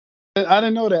I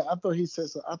didn't know that. I thought he said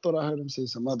so. I thought I heard him say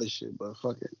some other shit, but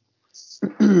fuck it.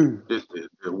 It's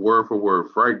word for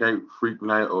word. Fright Night, Freak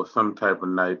Night, or some type of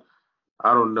night.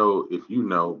 I don't know if you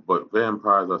know, but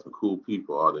vampires are some cool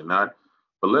people, are they not?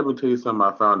 But let me tell you something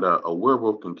I found out. A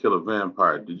werewolf can kill a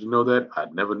vampire. Did you know that? I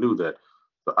never knew that.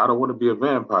 So I don't want to be a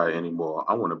vampire anymore.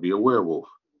 I want to be a werewolf.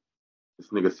 This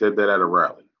nigga said that at a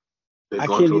rally. They're I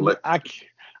going can't to even. elect.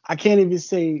 I can't even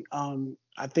say.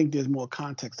 I think there's more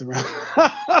context around.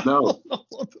 No,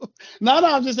 No.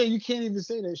 I'm just saying you can't even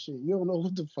say that shit. You don't know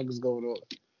what the fuck is going on.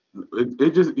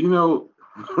 it just,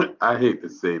 I hate to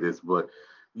say this, but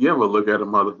you ever look at a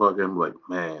motherfucker and be like,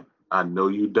 man, I know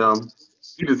you dumb.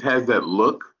 He just has that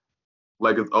look.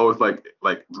 Like it's always like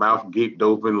mouth gaped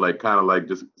open, like kind of like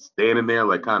just standing there,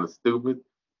 like kind of stupid.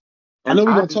 I And know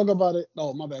we're gonna talk about it.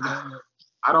 Oh my bad. Go ahead.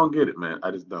 I don't get it, man.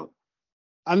 I just don't.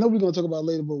 I know we're gonna talk about it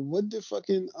later, but what did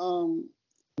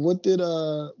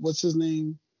what's his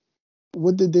name?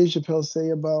 What did Dave Chappelle say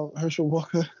about Herschel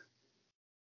Walker?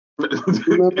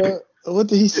 Remember? What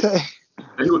did he say?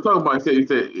 And he was talking about. He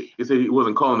said he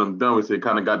wasn't calling him dumb. He said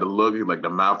kind of got the look, like the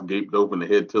mouth gaped open, the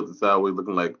head tilted sideways,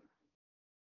 looking like.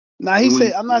 Now he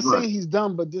said, I'm not saying he's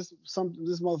dumb, but this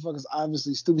motherfucker's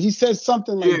obviously stupid. He said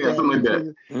something like yeah, that. something like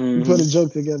that. He put a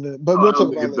joke together, but I we'll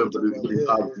don't talk think about it's it dumb, later. but he's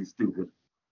obviously stupid.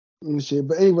 Shit.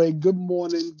 But anyway, good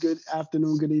morning, good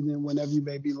afternoon, good evening, whenever you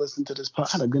may be listening to this. I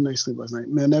had a good night's sleep last night.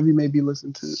 Man, whenever you may be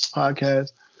listening to this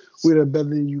podcast, we're the Better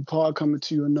Than You pod coming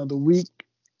to you another week.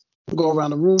 We'll go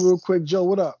around the room real quick. Joe,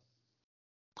 what up?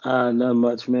 Not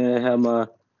much, man. I had my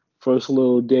first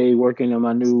little day working on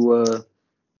my new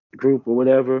group or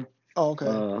whatever. Oh,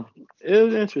 okay. It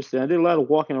was interesting. I did a lot of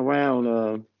walking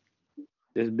around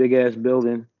this big ass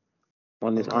building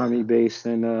on this army base,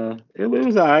 and it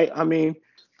was alright. I mean,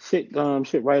 shit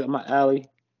right up my alley.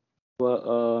 But I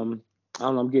don't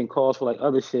know. I'm getting calls for like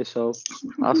other shit, so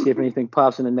I'll see if anything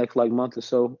pops in the next like month or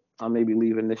so. I may be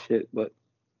leaving this shit, but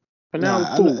for now,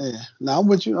 it's cool. Now I'm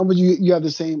with you. You have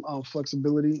the same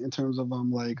flexibility in terms of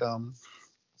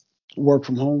work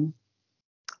from home.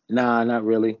 Nah, not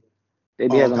really. They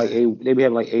be having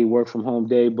like a work from home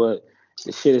day, but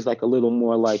the shit is like a little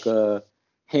more like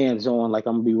hands on. Like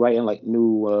I'm gonna be writing like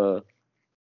new. I'm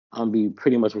gonna be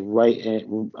pretty much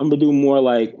writing. I'm gonna do more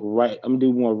like I'm gonna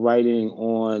do more writing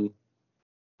on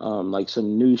like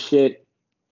some new shit.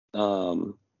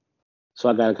 So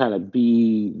I gotta kind of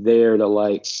be there to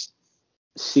like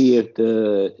see if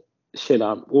the shit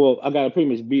I gotta pretty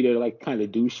much be there to like kind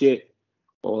of do shit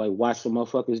or like watch some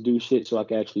motherfuckers do shit so I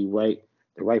can actually write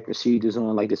the right procedures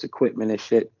on like this equipment and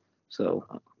shit. So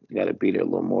I gotta be there a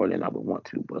little more than I would want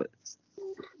to, but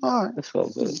all right, it's all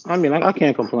good. I mean, I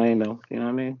can't complain though. You know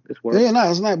what I mean? It's work. Yeah, no,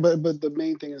 it's nice, but the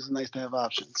main thing is nice to have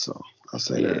options. So I'll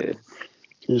say that.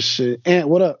 Good shit. Ant,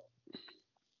 what up?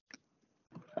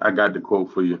 I got the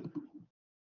quote for you.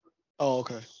 Oh,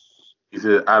 okay. He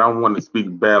said, "I don't want to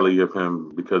speak badly of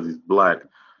him because he's black,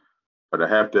 but I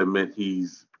have to admit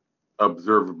he's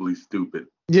observably stupid."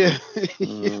 Yeah.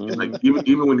 Like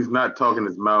even when he's not talking,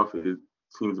 his mouth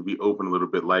seems to be open a little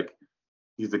bit. Like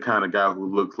he's the kind of guy who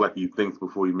looks like he thinks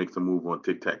before he makes a move on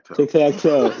tic-tac-toe.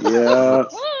 Tic-tac-toe, yeah.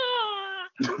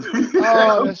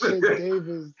 Oh, that shit,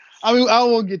 Davis. I mean, I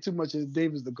won't get too much of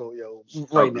Davis to go, yo.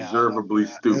 Right now, observably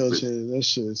stupid. That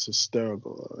shit is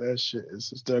hysterical. That shit is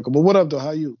hysterical. But what up, though?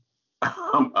 How you?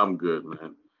 I'm good,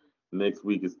 man. Next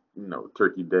week is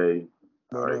Turkey Day.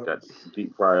 All right, got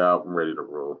deep fry out. I'm ready to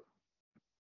roll.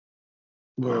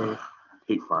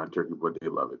 Hate frying turkey, but they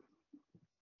love it.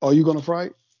 Oh, you gonna fry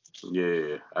it?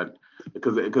 Yeah,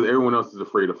 because everyone else is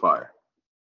afraid of fire.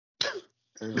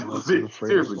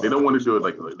 Seriously, they don't want to do it.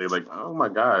 Like they're like, oh my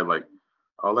god, like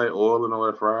all that oil and all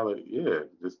that fry. Like, yeah,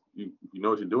 just you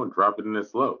know what you're doing. Drop it in there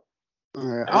slow. All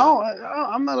right.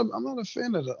 I'm not a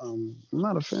fan of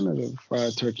the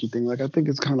fried turkey thing. Like I think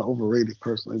it's kind of overrated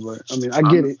personally, but I mean I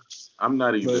get it. I'm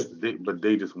not either, but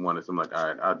they just want it. So I'm like, all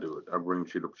right, I'll do it. I'll bring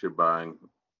shit buying.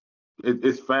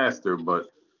 It's faster, but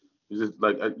it's just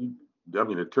like I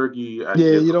mean the turkey.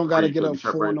 You don't gotta get up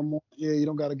 4 in the morning. Yeah, you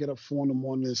don't gotta get up 4 in the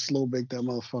morning and slow bake that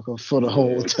motherfucker for the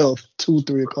whole till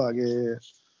 2-3 o'clock. Yeah.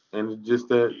 And it's just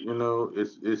that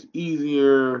it's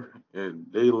easier and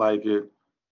they like it.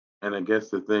 And I guess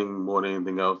the thing more than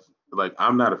anything else, like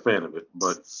I'm not a fan of it,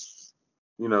 but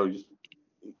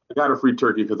I got a free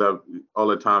turkey because I all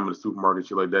the time in the supermarket,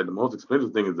 shit like that. The most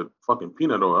expensive thing is the fucking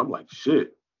peanut oil. I'm like,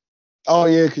 shit. Oh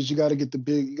yeah, because you got to get the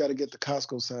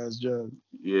Costco size jug.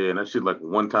 Yeah, and that shit like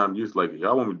one time use. Like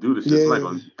y'all want me to do this shit? It's not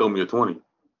gonna throw me a 20.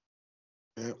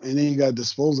 Yeah. And then you got to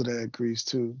dispose of that grease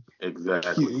too.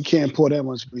 Exactly. You can't pour that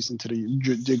much grease into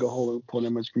the dig a hole and pour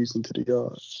that much grease into the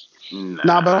yard.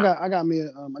 Nah, but I got me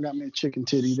a chicken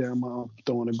titty that I'm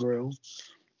throwing a grill.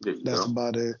 That's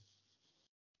about it.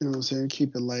 You know what I'm saying?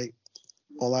 Keep it light.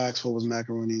 All I asked for was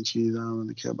macaroni and cheese. I don't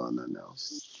really care about nothing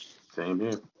else. Same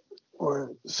here. All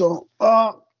right. So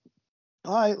all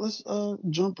right, let's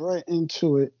jump right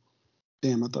into it.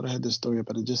 Damn, I thought I had this story up,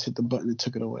 but I just hit the button and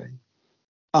took it away.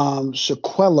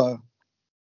 Shaquella.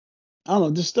 I don't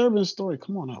know, disturbing story.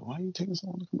 Come on out. Why are you taking so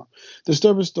long to come out?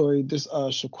 Disturbing story. This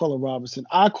Shaquella Robinson.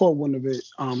 I caught one of it.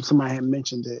 Somebody had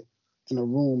mentioned it in a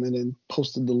room and then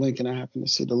posted the link, and I happened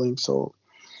to see the link. So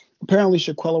apparently,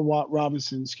 Shaquella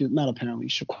Robinson. Not apparently.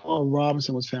 Shaquella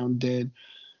Robinson was found dead.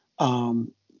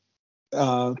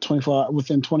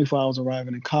 within 24 hours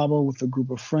arriving in Cabo with a group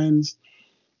of friends,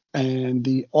 and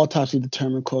the autopsy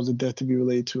determined cause of death to be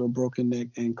related to a broken neck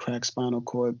and cracked spinal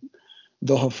cord.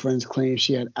 Though her friends claim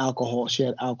she had alcohol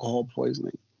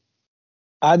poisoning.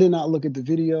 I did not look at the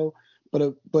video,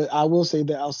 but I will say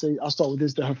that I'll start with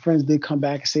this, that her friends did come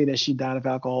back and say that she died of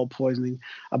alcohol poisoning.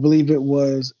 I believe it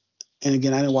was, and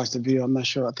again, I didn't watch the video. I'm not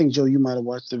sure. I think, Joe, you might have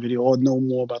watched the video or know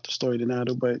more about the story than I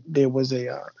do, but there was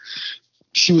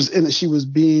she was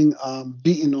being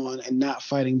beaten on and not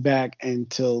fighting back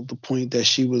until the point that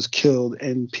she was killed,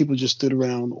 and people just stood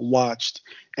around, watched,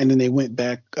 and then they went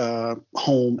back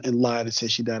home and lied and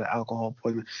said she died of alcohol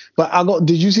poisoning. But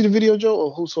did you see the video,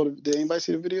 Joe, or did anybody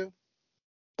see the video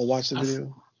or watch the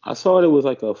video? I saw it was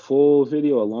like a full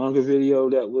video, a longer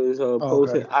video that was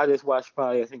posted. Okay. I just watched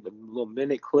probably, I think, the little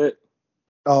minute clip.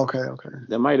 Oh, okay.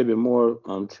 There might have been more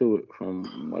to it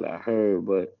from what I heard,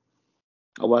 but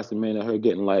I watched the minute of her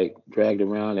getting like dragged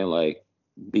around and like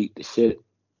beat the shit.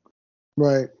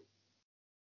 Right.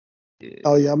 Yeah.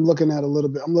 Oh yeah, I'm looking at a little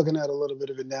bit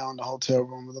of it now in the hotel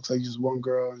room. It looks like just one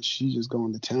girl, and she's just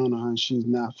going to town on her, and she's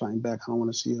not fighting back. I don't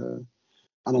want to see her.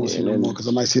 I don't want to see no more because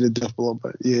I might see the death below.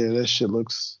 But yeah, that shit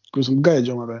looks gruesome. Go ahead,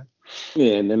 Joe, my bad.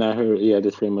 Yeah, and then I heard, I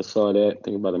just pretty much saw that. I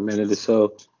think about a minute or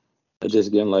so.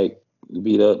 Just getting like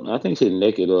beat up. I think she's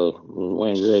naked or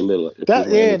wearing very little.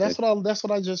 That's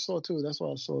what I just saw too. That's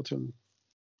what I saw too.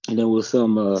 And there was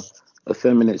some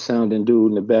effeminate sounding dude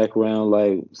in the background,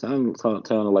 like telling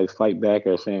her like fight back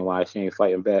or saying why she ain't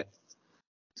fighting back.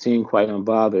 Seemed quite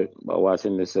unbothered by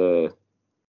watching this young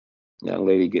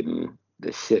lady getting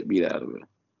the shit beat out of her.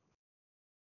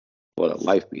 Or the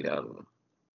life beat out of her.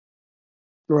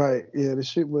 Right. Yeah, the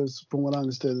shit was, from what I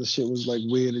understood, the shit was like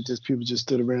weird. It just, people just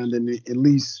stood around and at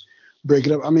least break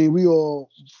it up. I mean, we all,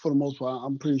 for the most part,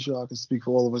 I'm pretty sure I can speak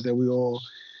for all of us that we all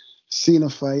seen a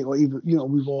fight, or even,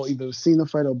 we've all either seen a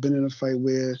fight or been in a fight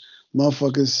where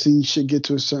motherfuckers see shit get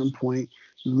to a certain point,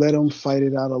 you let them fight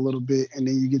it out a little bit, and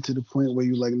then you get to the point where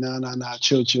you're like, nah,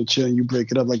 chill, and you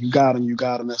break it up. Like, you got him,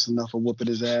 that's enough, of whooping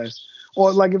his ass.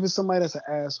 Or like if it's somebody that's an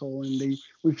asshole and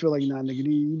we feel like, nah, nigga,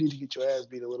 you need to get your ass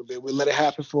beat a little bit. We let it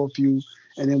happen for a few,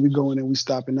 and then we go in and we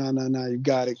stop it. Nah, you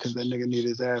got it, because that nigga need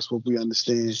his ass whooped. We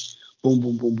understand. Boom,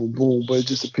 boom, boom, boom, boom. But it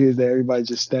just appears that everybody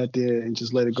just sat there and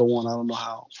just let it go on. I don't know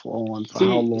how long. And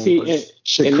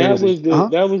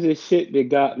that was the shit that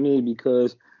got me,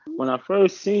 because when I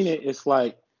first seen it, it's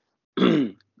like,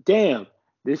 damn,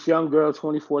 this young girl,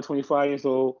 24, 25 years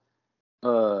old,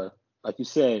 like you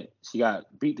said, she got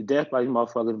beat to death by these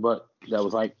motherfuckers, but that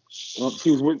was like,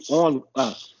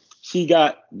 she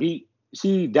got beat,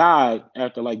 she died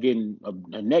after like getting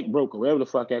a neck broke or whatever the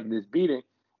fuck after this beating,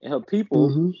 and her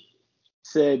people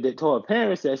said that, told her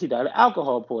parents that she died of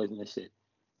alcohol poisoning and shit.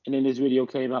 And then this video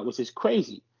came out, which is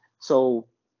crazy. So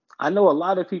I know a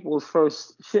lot of people's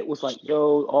first shit was like,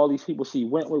 yo, all these people she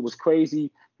went with was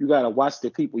crazy. You got to watch the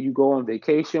people you go on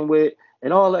vacation with.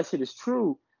 And all that shit is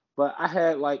true. But I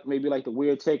had like maybe like the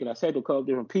weird take, and I said to a couple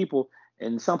different people,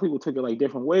 and some people took it like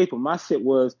different ways. But my shit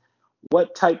was,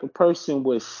 what type of person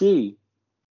was she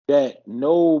that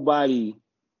nobody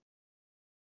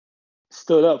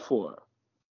stood up for her?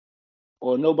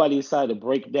 Or nobody decided to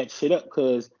break that shit up?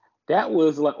 Because that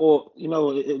was like,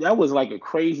 that was like a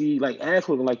crazy like ass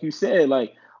whooping. Like you said,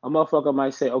 like a motherfucker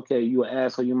might say, okay, you an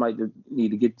asshole, you might need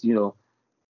to get,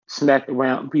 smacked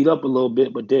around, beat up a little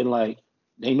bit, but then like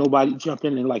ain't nobody jump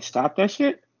in and like stop that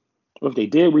shit. Or if they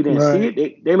did, we didn't see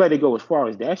it. They let it go as far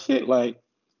as that shit. Like,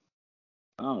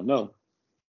 I don't know.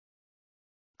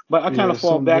 But I kind of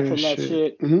fall back from that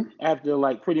shit after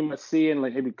like pretty much seeing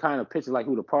like maybe kind of picture like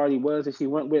who the party was that she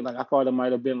went with. Like I thought it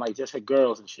might have been like just her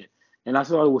girls and shit. And I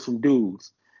saw it with some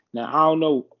dudes. Now I don't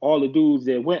know all the dudes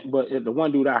that went, but the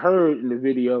one dude I heard in the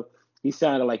video, he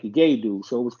sounded like a gay dude.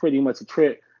 So it was pretty much a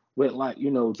trip with like,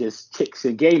 just chicks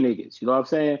and gay niggas. You know what I'm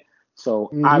saying? So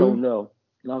I don't know.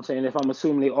 You know what I'm saying? If I'm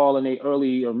assuming they all in their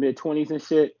early or mid 20s and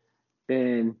shit,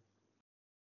 then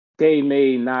they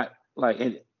may not like,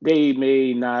 and they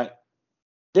may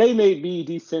be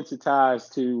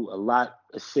desensitized to a lot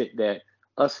of shit that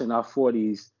us in our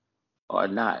 40s are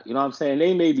not. You know what I'm saying?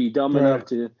 They may be dumb enough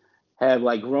to have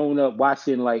like grown up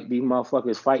watching like these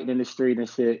motherfuckers fighting in the street and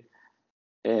shit,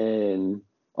 and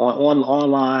on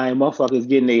online motherfuckers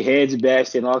getting their heads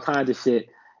bashed and all kinds of shit,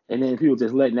 and then people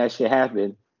just letting that shit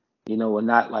happen, you know, and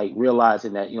not like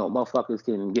realizing that, you know, motherfuckers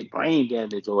can get brain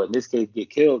damage or in this case get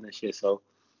killed and shit. So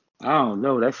I don't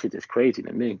know, that shit is crazy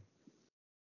to me.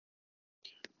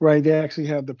 Right, they actually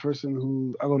have the person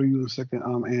who I'll go to you in a second.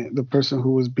 And the person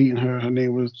who was beating her, her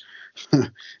name was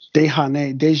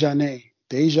Dejanay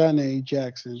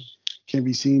Jackson, can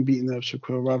be seen beating up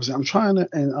Shaquille Robinson. I'm trying to,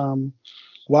 and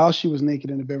while she was naked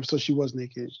in the bedroom, so she was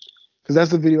naked, because that's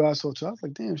the video I saw too. I was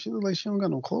like, damn, she look like she don't got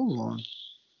no clothes on.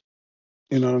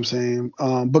 You know what I'm saying?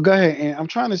 But go ahead, and I'm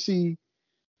trying to see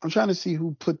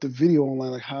who put the video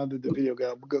online. Like, how did the video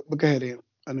go? But go ahead, Ant.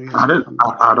 I know you.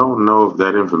 I don't know if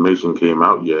that information came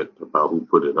out yet about who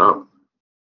put it up.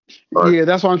 But yeah,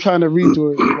 that's why I'm trying to read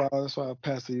through it. Wow, that's why I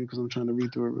passed to you, because I'm trying to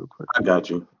read through it real quick. I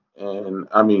got you. And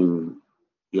I mean,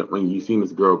 yeah, when you seen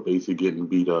this girl basically getting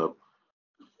beat up,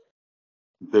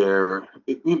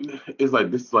 it's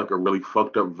like this is like a really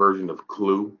fucked up version of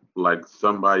Clue. Like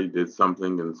somebody did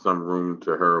something in some room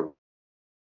to her.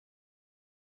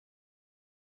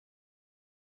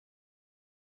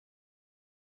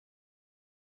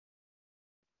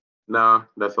 Nah,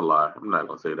 that's a lie. I'm not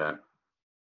gonna say that.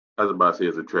 I was about to say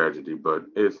it's a tragedy, but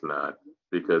it's not,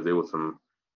 because there was some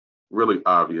really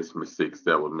obvious mistakes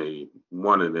that were made.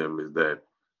 One of them is that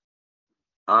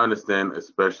I understand,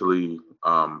 especially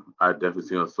I definitely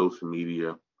see on social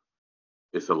media,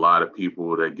 it's a lot of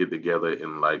people that get together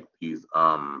in like these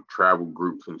travel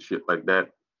groups and shit like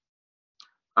that.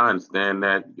 I understand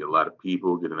that. You get a lot of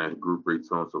people getting that group rates,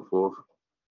 so on and so forth.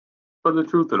 But the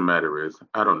truth of the matter is,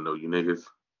 I don't know you niggas.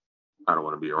 I don't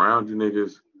want to be around you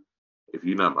niggas. If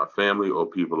you're not my family or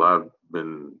people I've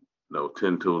been,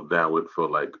 10 toes down with for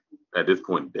like, at this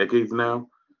point, decades now,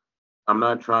 I'm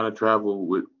not trying to travel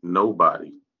with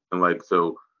nobody. And like,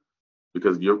 so,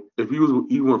 because if you was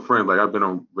even with friends, like I've been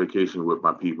on vacation with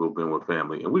my people, been with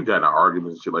family, and we got in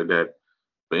arguments and shit like that.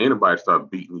 But anybody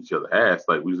start beating each other ass,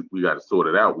 like we got to sort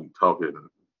it out. We talk it and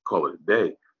call it a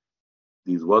day.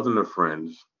 These wasn't her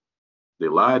friends. They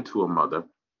lied to her mother.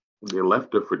 They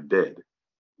left her for dead.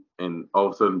 And all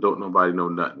of a sudden, don't nobody know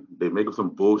nothing. They make up some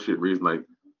bullshit reason like,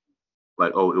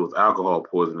 oh, it was alcohol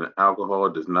poisoning. Alcohol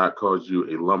does not cause you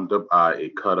a lumped up eye, a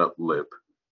cut up lip,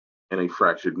 and a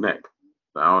fractured neck.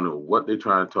 Now, I don't know what they're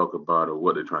trying to talk about or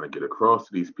what they're trying to get across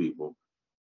to these people.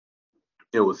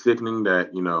 It was sickening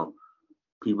that,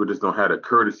 people just don't have the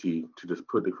courtesy to just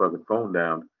put their fucking phone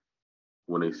down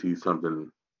when they see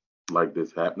something like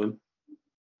this happening.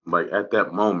 Like at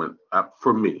that moment,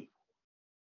 for me,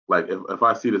 like if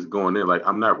I see this going in, like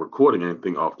I'm not recording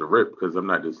anything off the rip, because I'm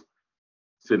not just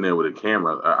sitting there with a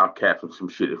camera. I'll capture some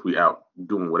shit if we out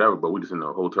doing whatever, but we just in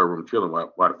the hotel room chilling.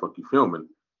 Why the fuck you filming?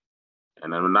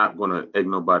 And I'm not gonna egg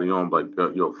nobody on, like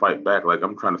fight back. Like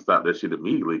I'm trying to stop that shit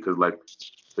immediately, because like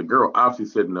the girl obviously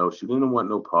said no, she didn't want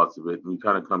no parts of it, and you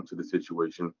kind of come to the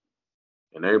situation,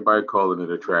 and everybody calling it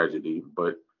a tragedy,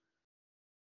 but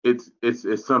it's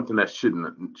something that should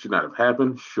not have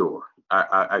happened. Sure,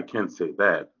 I can say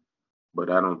that, but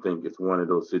I don't think it's one of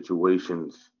those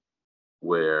situations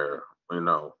where,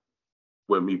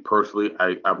 with me personally,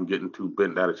 I'm getting too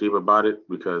bent out of shape about it,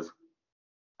 because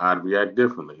I'd react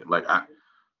differently. Like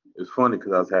it's funny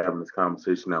because I was having this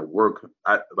conversation at work.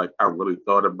 I really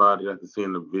thought about it after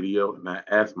seeing the video, and I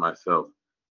asked myself,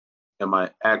 am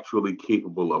I actually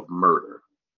capable of murder?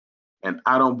 And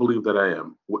I don't believe that I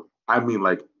am. I mean,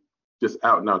 like, just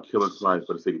out and out killing somebody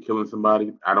for the sake of killing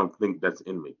somebody, I don't think that's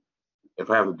in me.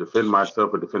 If I have to defend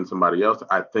myself or defend somebody else,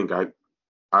 I don't think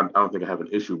I have an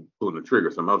issue pulling the trigger,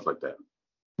 something else like that.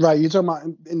 Right, you're talking about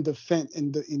in defense,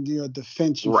 in your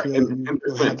defense, you right, feel in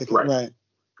defense, right.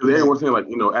 Because everyone's saying, like,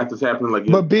 after it's happening, like,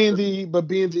 but being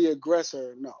the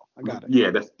aggressor, no, I got it.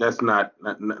 Yeah, that's not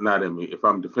in me. If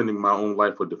I'm defending my own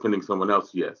life or defending someone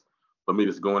else, yes. But me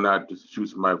just going out just to shoot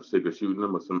somebody for the sake of shooting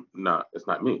them that's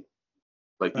not me.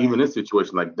 Like, even this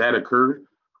situation, like that occurred,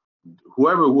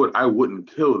 whoever would, I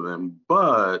wouldn't kill them,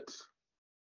 but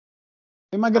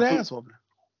they might get an ass over.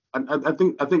 I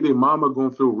think their mama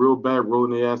gonna feel real bad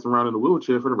rolling their ass around in a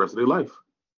wheelchair for the rest of their life.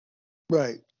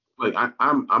 Right. Like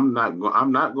I'm not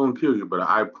going to kill you, but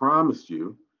I promise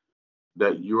you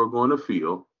that you are going to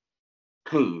feel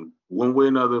pain one way or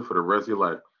another for the rest of your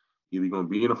life. Either you're going to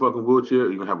be in a fucking wheelchair or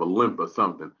you're going to have a limp or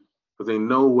something. Because ain't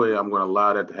no way I'm going to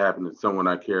allow that to happen to someone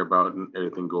I care about and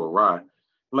everything go awry. And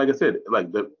like I said,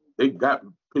 they got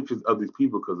pictures of these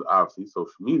people because obviously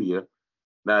social media.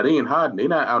 Now, they ain't hiding. They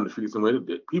not out in the street somewhere.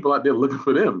 People out there looking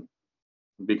for them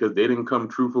because they didn't come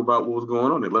truthful about what was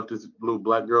going on. They left this little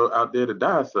black girl out there to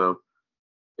die. So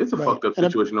it's a fucked up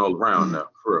situation all around now,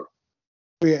 for real.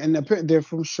 Yeah, and they're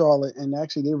from Charlotte, and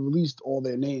actually they released all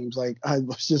their names. Like I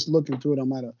was just looking through it. I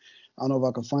don't know if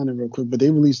I can find it real quick, but they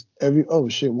released oh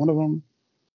shit, one of them,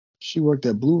 she worked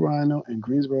at Blue Rhino in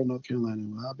Greensboro, North Carolina.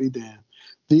 Well, I'll be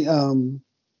damned.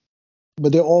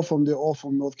 But they're all from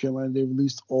North Carolina. They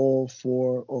released all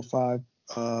 4 or 5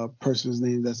 persons'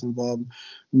 names that's involved.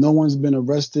 No one's been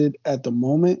arrested at the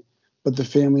moment, but the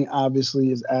family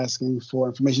obviously is asking for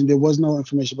information. There was no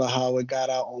information about how it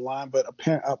got out online, but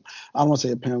I don't want to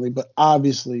say apparently, but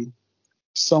obviously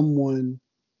someone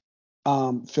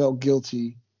felt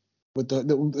guilty.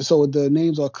 So the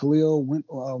names are Khalil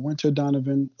Winter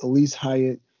Donovan, Elise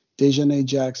Hyatt, Dejanay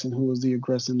Jackson, who was the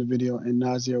aggressor in the video, and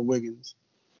Nazir Wiggins.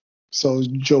 So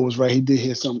Joe was right. He did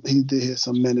hear some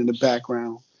men in the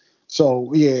background.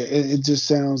 So yeah, it just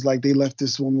sounds like they left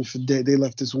this woman for dead. They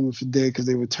left this woman for dead because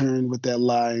they returned with that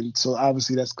lie. So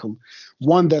obviously that's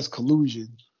one, that's collusion.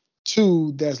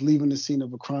 2, that's leaving the scene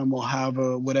of a crime or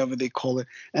however, whatever they call it.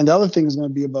 And the other thing is going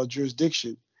to be about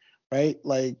jurisdiction, right?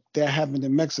 Like that happened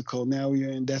in Mexico. Now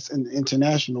that's an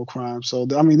international crime. So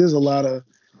I mean, there's a lot of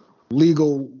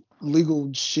legal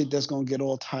shit that's gonna get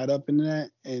all tied up in that,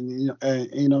 and you know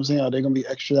what I'm saying? Are they gonna be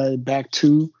extradited back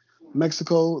to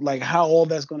Mexico? Like how all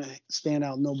that's gonna stand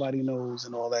out, nobody knows,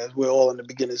 and all that. We're all in the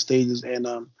beginning stages, and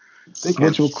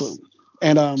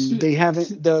they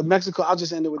haven't the Mexico. I'll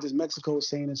just end it with this. Mexico is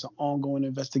saying it's an ongoing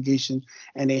investigation,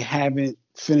 and they haven't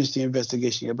finished the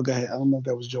investigation yet. But go ahead. I don't know if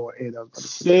that was Joe or Ed.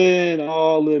 Send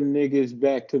all them niggas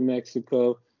back to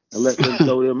Mexico and let them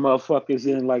throw them motherfuckers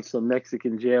in like some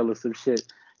Mexican jail or some shit.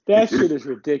 That shit is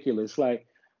ridiculous. Like,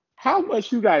 how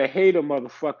much you gotta hate a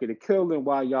motherfucker to kill them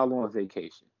while y'all on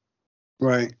vacation?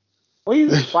 Right. Or you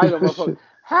fight a motherfucker.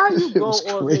 How you go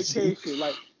on vacation?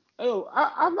 Like, oh,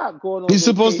 I'm not going on vacation. He's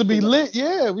supposed to be lit.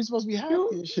 Yeah, we supposed to be happy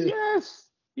and shit. Yes.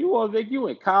 You on vacation, you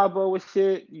in Cabo and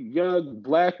shit. You young,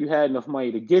 black, you had enough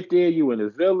money to get there. You in a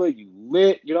villa, you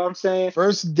lit. You know what I'm saying?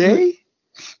 First day,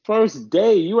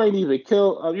 you ain't even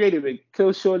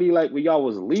kill Shorty like when y'all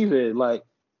was leaving. Like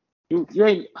you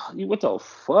what the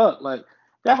fuck? Like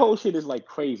that whole shit is like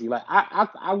crazy. Like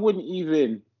I wouldn't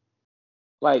even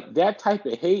like that type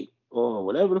of hate or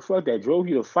whatever the fuck that drove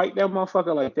you to fight that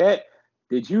motherfucker like that.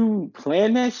 Did you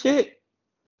plan that shit?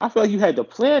 I feel like you had to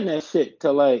plan that shit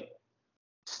to like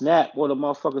snap on the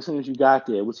motherfucker as soon as you got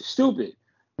there, which is stupid.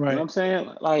 Right. You know what I'm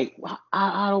saying? Like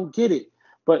I don't get it.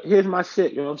 But here's my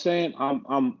shit. You know what I'm saying?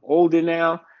 I'm older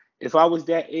now. If I was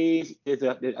that age,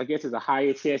 I guess there's a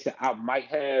higher chance that I might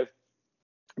have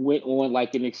went on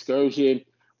like an excursion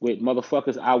with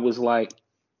motherfuckers I was like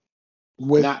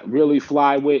not really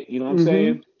fly with. You know what I'm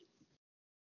saying?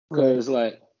 Because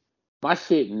like my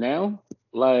shit now,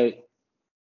 like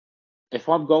if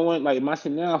I'm going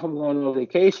on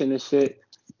vacation and shit,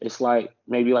 it's like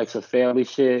maybe like some family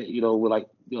shit, you know, with like,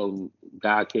 you know,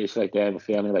 God kids like that and a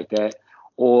family like that.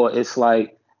 Or it's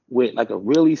like with like a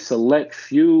really select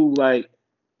few like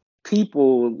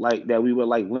people like that we would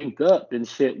like link up and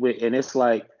shit with, and it's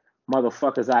like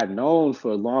motherfuckers I've known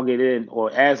for longer than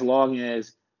or as long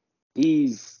as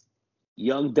these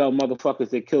young dumb motherfuckers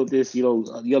that killed this, you know,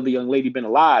 the other young lady been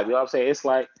alive. You know what I'm saying? It's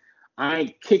like I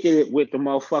ain't kicking it with the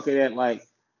motherfucker that like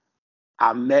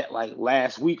I met like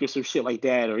last week or some shit like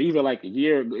that, or even like a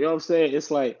year ago. You know what I'm saying?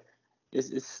 It's like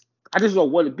it's I just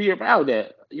don't want to be around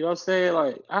that. You know what I'm saying?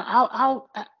 Like I'm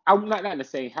not in the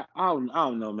same. I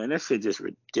don't know, man. That shit just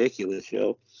ridiculous,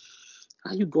 yo.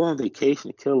 How you go on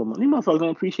vacation to kill them? These motherfuckers don't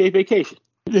appreciate vacation.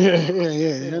 Yeah.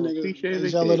 That nigga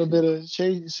save you a little bit of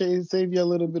save you a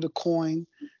little bit of coin,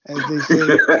 as they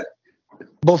say.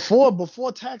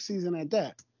 before tax season at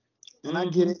that. And I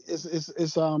get it.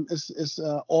 It's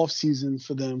off season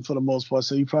for them for the most part.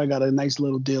 So you probably got a nice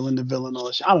little deal in the villa and all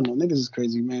that shit. I don't know. Niggas is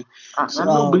crazy, man. I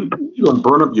know, but you gonna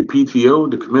burn up your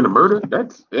PTO to commit a murder?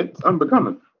 That's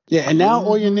unbecoming. Yeah, and now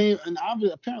all your name, and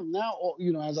apparently now,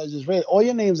 you know, as I just read, all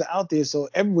your names are out there. So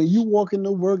when you walk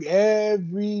into work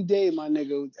every day, my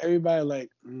nigga, everybody like,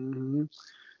 you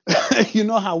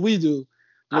know how we do.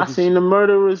 I seen the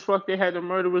murderers. They had the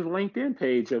murderers LinkedIn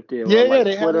page up there. Yeah,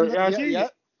 they had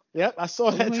it. Yep, I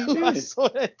saw that too.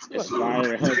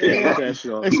 Aspiring healthcare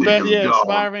professional.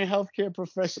 Aspiring healthcare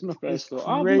professional.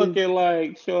 I'm looking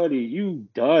like, shorty, you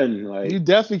done. Like you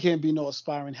definitely can't be no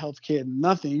aspiring healthcare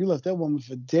nothing. You left that woman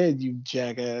for dead, you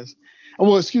jackass. Oh,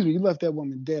 well, excuse me, you left that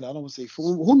woman dead. I don't want to say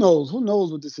who knows? Who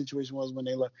knows what the situation was when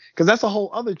they left? Because that's a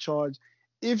whole other charge.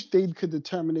 If they could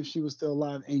determine if she was still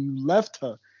alive and you left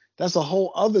her, that's a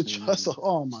whole other charge.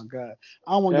 Oh my God,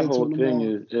 I don't want to That get into whole it no thing more.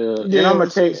 is, Yeah, and I'm gonna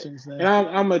it's take, just and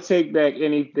I'm gonna take back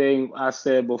anything I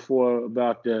said before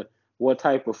about what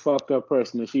type of fucked up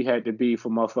person that she had to be for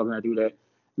motherfucking to do that.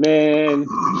 Man,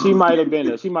 she might have been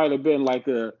like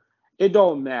it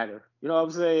don't matter. You know what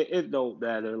I'm saying? It don't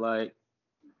matter. Like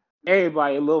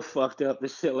everybody a little fucked up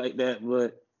and shit like that,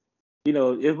 but you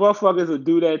know, if motherfuckers would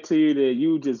do that to you, then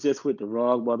you just with the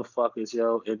wrong motherfuckers,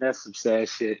 yo, and that's some sad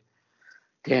shit.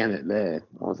 Damn it, man.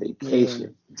 On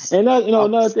vacation. Yeah. And that,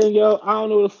 another thing, yo, I don't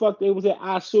know where the fuck they was at.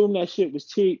 I assume that shit was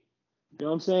cheap. You know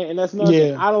what I'm saying? And that's another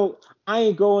thing. Yeah. I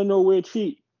ain't going nowhere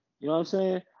cheap. You know what I'm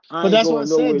saying? I But ain't that's what I going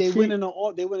said. nowhere They went cheap. in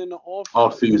the off.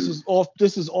 Off This season. is off.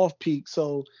 This is off peak.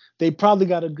 So they probably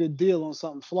got a good deal on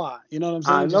something fly. You know what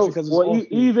I'm I saying? Just know. because it's Well, off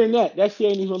peak. even that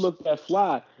shit ain't even looked that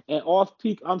fly. And off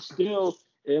peak, I'm still.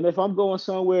 And if I'm going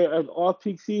somewhere at off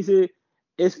peak season,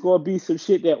 it's gonna be some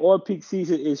shit that off peak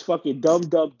season is fucking dumb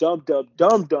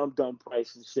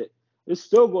price and shit. It's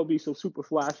still gonna be some super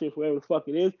fly shit, whatever the fuck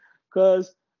it is,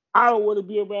 cause I don't want to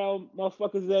be around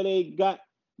motherfuckers that ain't got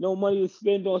no money to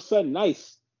spend on something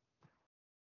nice.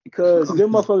 Because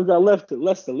them motherfuckers got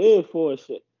less to live for and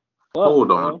shit. Fuck, Hold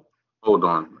bro.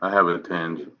 on. I have a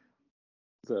tangent.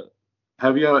 So,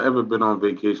 Have you ever been on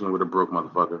vacation with a broke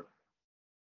motherfucker?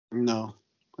 No.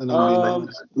 I know what you mean.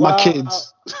 My Well,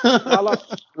 kids.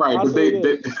 Right, I'll but say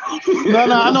they this. No,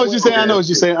 I know what you're saying. I know what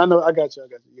you're okay. saying. I know. I got you.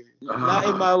 Yeah. Not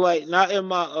in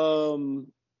my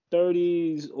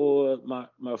 30s or my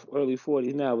early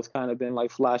 40s now. It's kind of been like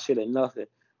fly shit and nothing.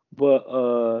 But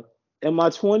in my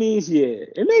 20s, yeah,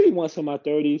 and maybe once in my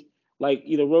 30s, like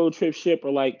either road trip ship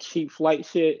or like cheap flight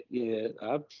shit. Yeah,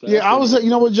 I've Yeah, I been was. on You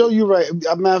know some what, Joe? shit. You're right. As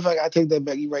a matter of fact, I take that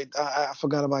back. You're right. I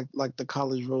forgot about like the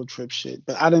college road trip shit.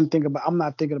 But I didn't think about. I'm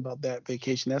not thinking about that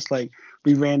vacation. That's like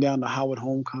we ran down to Howard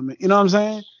Homecoming. You know what I'm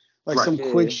saying? Like Right. some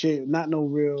quick Yeah. shit. Not no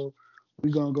real. We're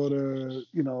gonna go to.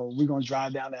 We're gonna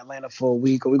drive down to Atlanta for a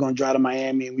week, or we're gonna drive to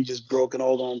Miami, and we just broke and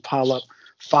all gonna pile up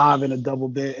 5 in a double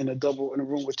bed in a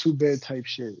room with 2 bed type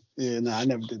shit. Yeah, no, I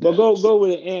never did But that. go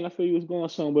with it, and I feel you was going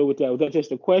somewhere with that. Was that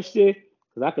just a question?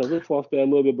 Because I could riff off that a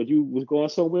little bit, but you was going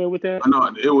somewhere with that? I know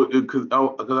it was because I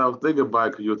was thinking about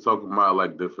it because you were talking about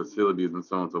like the facilities and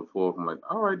so on and so forth. I'm like,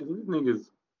 all right, these niggas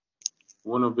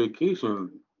went on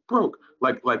vacation broke.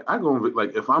 Like I go on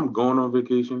like if I'm going on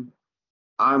vacation,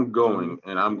 I'm going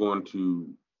and I'm going to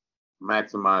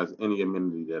maximize any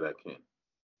amenity that I can.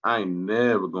 I ain't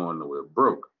never going nowhere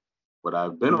broke. But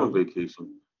I've been on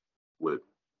vacation with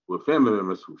family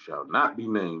members who shall not be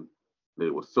named. They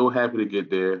were so happy to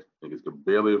get there. Niggas could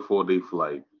barely afford their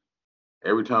flight.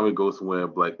 Every time we go somewhere,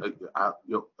 like, let me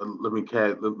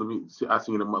let me see. I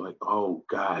seen them like, oh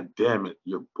god damn it,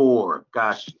 you're poor.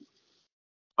 Gosh,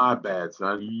 my bad,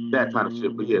 son. That kind of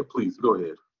shit. But yeah, please go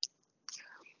ahead.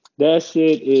 That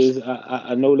shit is,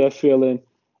 I know that feeling,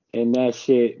 and that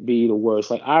shit be the worst.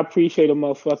 Like, I appreciate a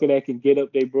motherfucker that can get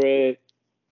up their bread,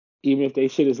 even if they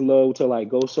shit is low, to like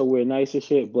go somewhere nice and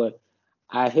shit. But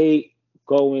I hate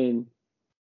going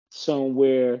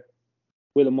somewhere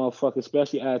with a motherfucker,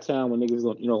 especially out of town when niggas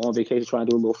on vacation trying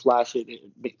to do a little fly shit,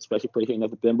 especially a place you ain't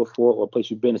never been before or a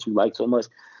place you've been that you like so much,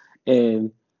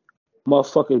 and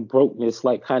motherfucking brokenness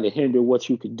like kind of hinder what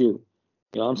you could do.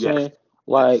 You know what I'm Yes. saying?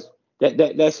 Like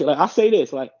yes. that's like I say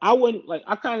this, like I wouldn't like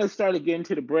I kind of started getting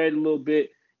to the bread a little bit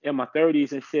in my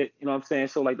 30s and shit. You know what I'm saying?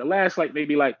 So like the last like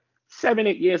maybe like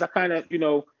 7-8 years, I kind of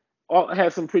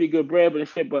had some pretty good bread and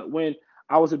shit. But when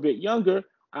I was a bit younger,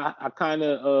 I kind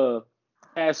of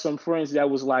had some friends that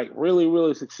was like really,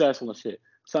 really successful and shit.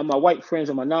 Some of my white friends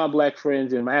and my non-black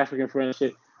friends and my African friends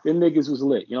and shit, them niggas was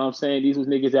lit. You know what I'm saying? These was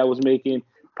niggas that was making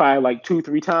probably like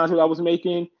 2-3 times what I was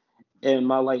making in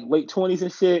my like late 20s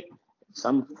and shit.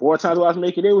 Some 4 times what I was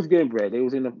making. They was getting bread. They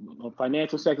was in the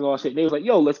financial sector, all shit. They was like,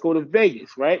 yo, let's go to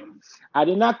Vegas, right? I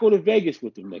did not go to Vegas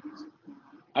with them niggas.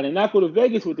 I did not go to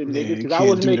Vegas with them Yeah, niggas you because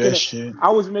can't do that shit. I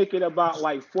was making about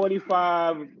like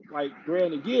 45 like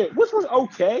grand a year, which was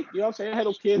okay. You know what I'm saying? I had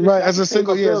no kids and Right, shit. I could pay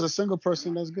my as bills. a single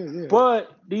person, that's good. Yeah.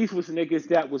 But these was niggas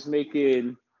that was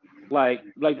making like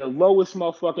the lowest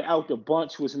motherfucker out the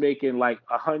bunch was making like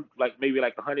 100, like maybe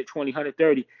like 120,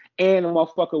 130, and the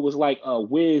motherfucker was like a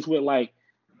whiz with like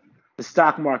the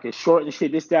stock market short and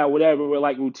shit, this, that, whatever. We're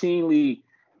like routinely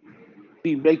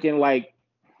be making like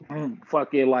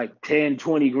fucking like 10,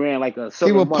 20 grand, like a He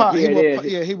summer will month pop. here,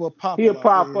 there. He will pop a He'll lot.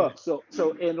 pop Yeah. up. So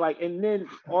and then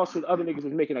also the other niggas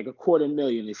was making like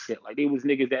 $250,000 and shit. Like they was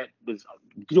niggas that was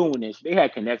doing this. They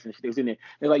had connections. They was in there.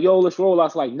 They're like, yo, let's roll. I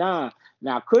was like, nah.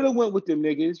 Now I could have went with them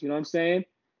niggas. You know what I'm saying?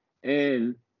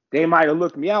 And they might have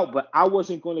looked me out, but I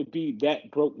wasn't gonna be that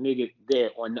broke nigga there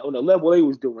on the level they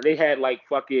was doing. They had like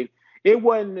fucking. It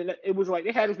wasn't. It was like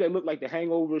they had this that looked like the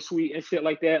Hangover suite and shit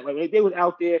like that. Like they was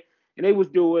out there and they was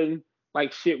doing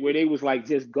like shit where they was like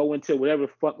just going to whatever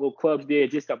fuck little clubs there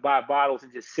just to buy bottles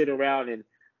and just sit around and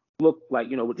look like,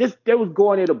 just they was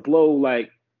going there to blow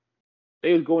like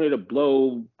they was going there to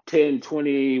blow 10,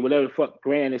 20, whatever the fuck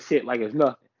grand and shit like it's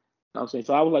nothing. You know what I'm saying?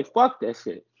 So I was like, fuck that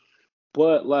shit.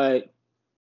 But like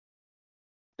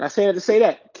I said to say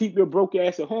that, keep your broke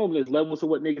ass at home. There's levels to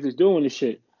what niggas is doing and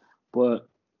shit. But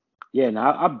yeah,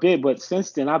 now I've been, but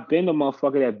since then I've been the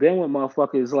motherfucker that been with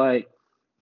motherfuckers like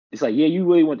it's like, yeah, you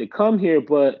really want to come here,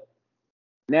 but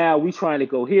now we trying to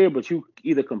go here, but you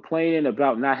either complaining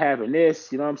about not having this,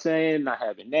 you know what I'm saying, not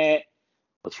having that,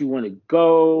 but you want to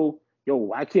go. Yo,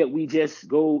 why can't we just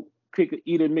go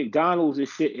eat at McDonald's and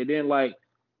shit, and then like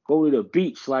go to the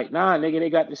beach? Like, nah, nigga, they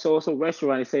got this so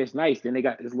restaurant. They say it's nice. Then they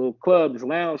got this little club, this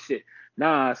lounge shit.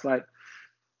 Nah, it's like,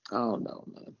 I don't know,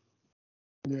 man.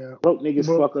 Yeah. Broke niggas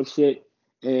fuck up shit,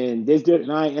 and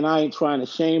I ain't trying to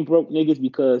shame broke niggas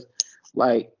because,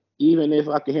 like, even if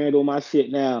I can handle my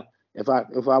shit now, if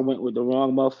I went with the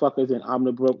wrong motherfuckers and I'm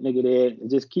the broke nigga there, and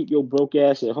just keep your broke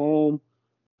ass at home,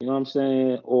 you know what I'm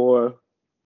saying? Or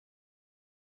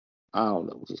I don't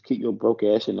know, just keep your broke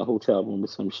ass in the hotel room or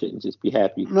some shit and just be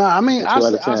happy. No, I mean, I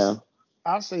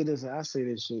say this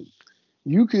shit.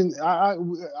 You can I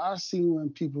seen when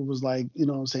people was like, you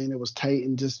know what I'm saying, it was tight,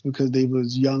 and just because they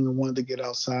was young and wanted to get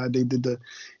outside, they did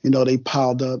they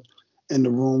piled up in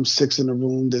the room, 6 in the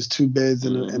room. There's 2 beds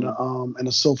and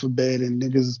a sofa bed, and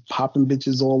niggas popping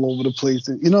bitches all over the place,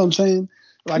 and you know what I'm saying?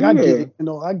 Like I get it,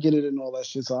 I get it and all that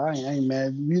shit. So I ain't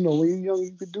mad. When you're young,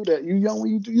 you could do that. You young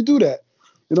when you do that.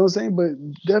 You know what I'm saying? But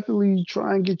definitely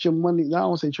try and get your money. I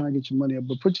don't say try and get your money up,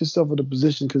 but put yourself in a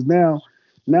position, because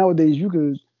nowadays you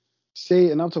could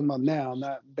say, and I'm talking about now,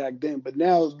 not back then, but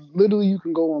now literally you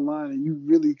can go online and you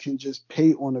really can just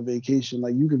pay on a vacation.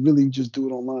 Like you could really just do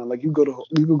it online. Like you could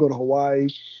go to Hawaii,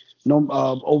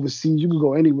 overseas, you could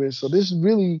go anywhere. So there's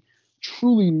really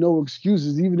truly no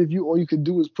excuses. Even if all you could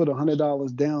do is put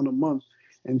 $100 down a month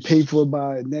and pay for it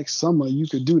by next summer, you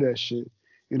could do that shit.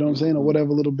 You know what I'm saying? Or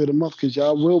whatever little bit a month, because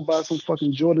y'all will buy some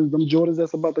fucking Jordans. Them Jordans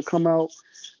that's about to come out.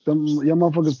 Your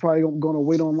motherfuckers probably gonna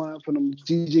wait online for them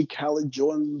DJ Khaled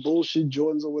Jordan bullshit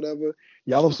Jordans or whatever.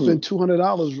 Y'all will spend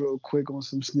 $200 real quick on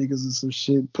some sneakers and some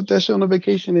shit. Put that shit on a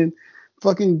vacation and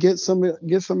fucking get some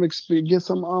experience, get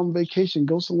some vacation.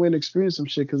 Go somewhere and experience some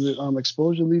shit, because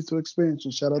exposure leads to experience.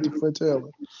 And shout out to Fred Taylor.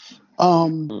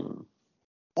 On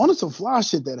some fly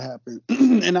shit that happened,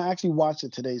 and I actually watched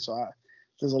it today, so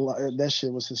there's a lot. That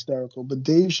shit was hysterical. But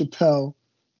Dave Chappelle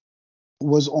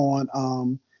was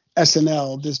on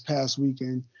SNL this past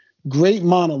weekend. Great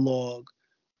monologue,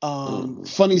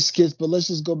 funny skits. But let's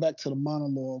just go back to the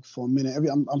monologue for a minute.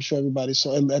 I'm sure everybody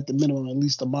saw, at the minimum, at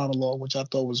least the monologue, which I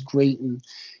thought was great, and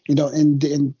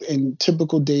in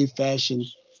typical Dave fashion,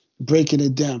 breaking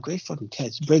it down. Great fucking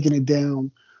catch. Breaking it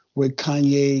down with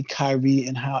Kanye, Kyrie,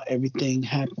 and how everything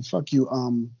happened. Fuck you,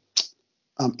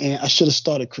 and I should have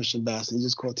started Christian Bassett. He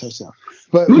just caught a touchdown.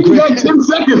 But you got 10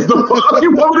 seconds. The fuck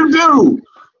you want me to do?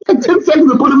 You got 10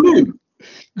 seconds to put him in.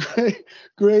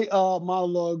 Great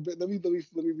monologue. But let me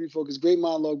refocus. Great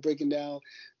monologue breaking down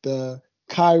the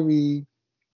Kyrie,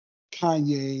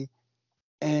 Kanye,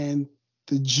 and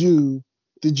the Jews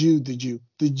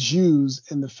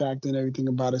and the fact and everything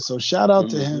about it. So shout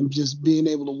out to him, just being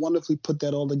able to wonderfully put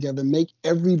that all together, make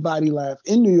everybody laugh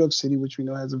in New York City, which we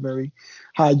know has a very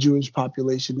high Jewish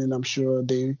population, and I'm sure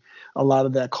a lot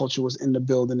of that culture was in the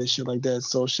building and shit like that.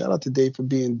 So shout out to Dave for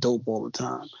being dope all the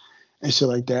time and shit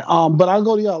like that. But I'll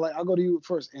go to y'all. Like I'll go to you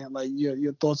first, and like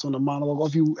your thoughts on the monologue, or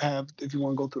if you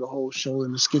want to go through the whole show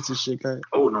and the skits and shit. Guys.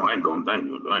 Oh no, I ain't gonna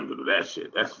do that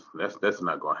shit. That's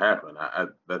not gonna happen. I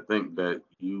think that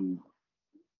he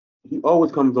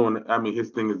always comes on. I mean,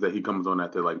 his thing is that he comes on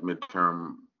after like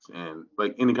midterms and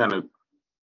like any kind of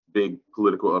big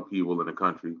political upheaval in the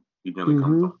country. He generally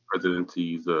comes on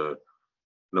presidencies,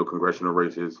 congressional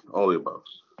races, all the above.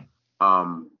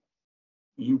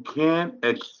 You can't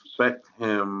expect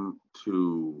him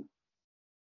to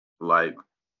like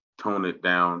tone it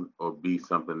down or be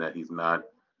something that he's not.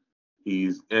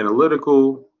 He's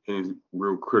analytical and he's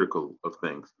real critical of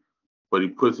things, but he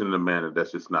puts it in a manner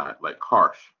that's just not like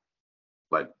harsh.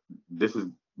 Like this is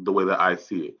the way that I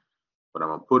see it. but I'm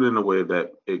gonna put it in a way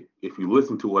that if you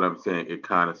listen to what I'm saying, it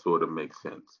kind of sort of makes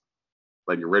sense.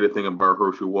 Like you read a thing about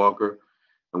Herschel Walker,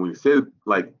 and when you said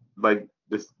like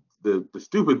this, the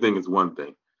stupid thing is one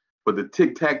thing, but the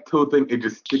tic-tac-toe thing, it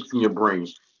just sticks in your brain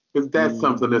because that's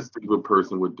something that stupid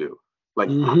person would do. Like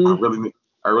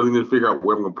I really need to figure out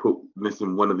where I'm gonna put this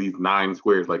in one of these 9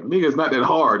 squares. Like, nigga, it's not that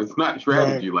hard. It's not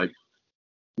strategy. Right. Like,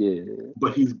 Yeah.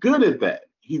 but he's good at that.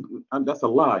 That's a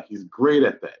lie. He's great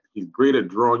at that. He's great at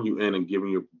drawing you in and giving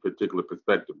you a particular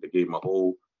perspective. They gave him a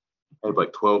whole,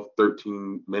 like 12,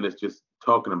 13 minutes just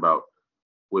talking about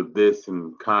with this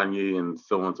and Kanye and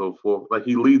so on and so forth. Like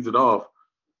he leads it off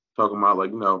talking about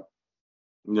like,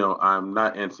 I'm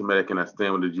not anti-Semitic and I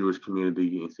stand with the Jewish community.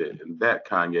 He said, and that,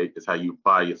 Kanye, is how you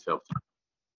buy yourself time.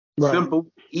 Right. Simple,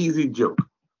 easy joke.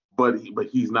 But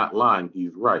he's not lying.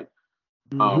 He's right.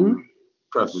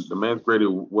 Trust me, the man's great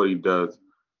at what he does.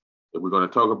 If we're going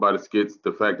to talk about his skits,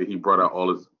 the fact that he brought out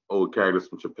all his old characters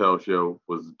from Chappelle's show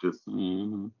was just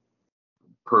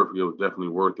perfect. It was definitely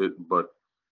worth it. But,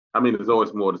 I mean, there's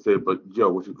always more to say. But, Joe,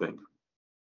 what you think?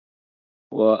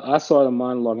 Well, I saw the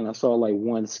monologue and I saw like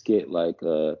one skit. Like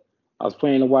I was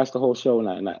planning to watch the whole show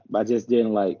and I just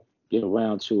didn't like get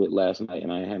around to it last night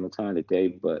and I didn't have no time today.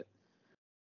 But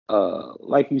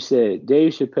like you said,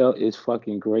 Dave Chappelle is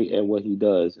fucking great at what he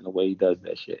does and the way he does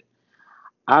that shit.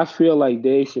 I feel like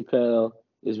Dave Chappelle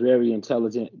is very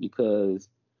intelligent because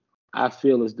I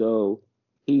feel as though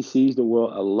he sees the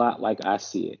world a lot like I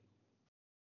see it.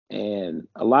 And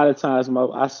a lot of times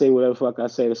I say whatever fuck I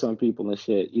say to some people and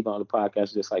shit, even on the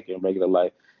podcast, just like in regular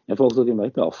life. And folks look at me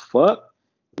like, the fuck?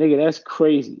 Nigga, that's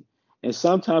crazy. And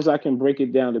sometimes I can break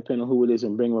it down depending on who it is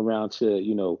and bring them around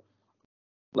to,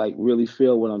 like really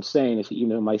feel what I'm saying.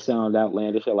 Even if it might sound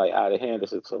outlandish or like out of hand or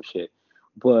some shit.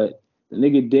 But the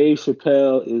nigga Dave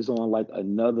Chappelle is on like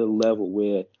another level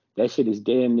where that shit is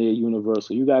damn near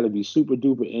universal. You got to be super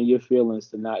duper in your feelings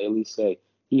to not at least say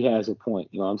he has a point.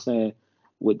 You know what I'm saying?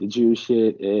 With the Jew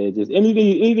shit, just anything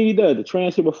he does, the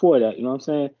trans shit before that, you know what I'm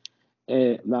saying?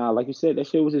 And like you said, that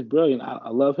shit was just brilliant. I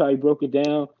love how he broke it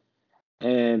down.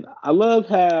 And I love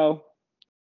how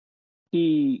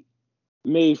he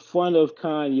made fun of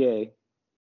Kanye,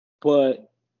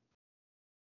 but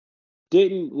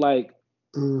didn't like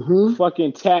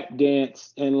fucking tap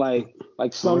dance and like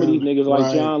some of these niggas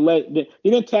like John Legend.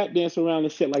 He didn't tap dance around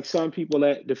and shit like some people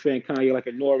that defend Kanye, like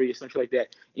a Nori or something like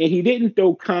that. And he didn't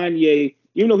throw Kanye,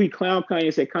 even though he clowned Kanye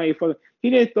and said Kanye fucking, he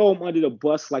didn't throw him under the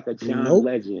bus like a John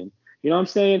Legend. You know what I'm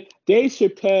saying? Dave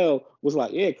Chappelle was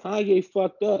like, yeah, Kanye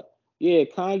fucked up. Yeah,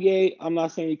 Kanye, I'm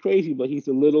not saying he's crazy, but he's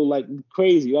a little like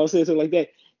crazy. You know what I'm saying? Something like that.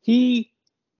 He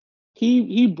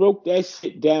broke that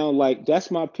shit down like,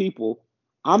 that's my people.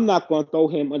 I'm not going to throw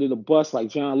him under the bus like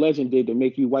John Legend did to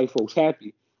make you white folks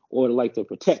happy or to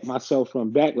protect myself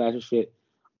from backlash and shit.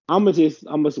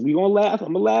 We gonna laugh.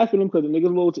 I'm gonna laugh at him because the nigga's a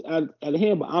little out of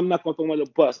hand, but I'm not gonna throw him under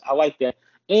the bus. I like that.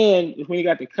 And when he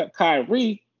got to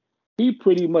Kyrie, he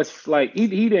pretty much like he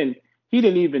didn't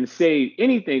even say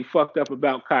anything fucked up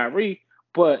about Kyrie,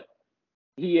 but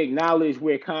he acknowledged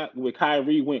where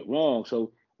Kyrie went wrong.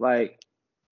 So like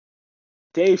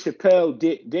Dave Chappelle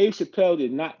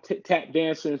did not tap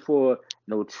dancing for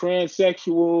no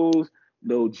transsexuals,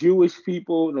 no Jewish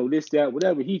people, no this, that,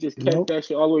 whatever. He just kept that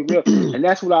shit all the way real. And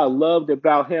that's what I loved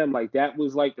about him. Like, that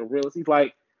was like the realest. He's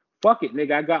like, fuck it,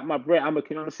 nigga, I got my bread.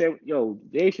 Say, yo,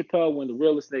 Dave Chappelle, one of the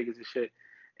realest niggas and shit.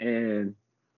 And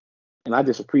I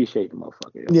just appreciate the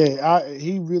motherfucker. Yeah,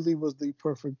 he really was the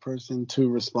perfect person to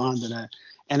respond to that.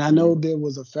 And I know there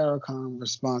was a Farrakhan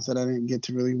response that I didn't get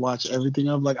to really watch everything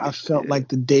of. Like, I felt like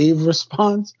the Dave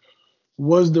response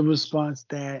was the response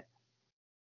that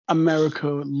America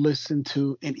listened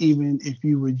to. And even if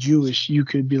you were Jewish, you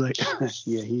could be like,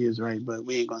 yeah, he is right, but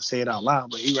we ain't going to say it out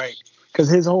loud, but he's right. Because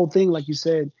his whole thing, like you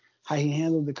said, how he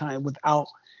handled the Kanye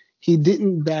he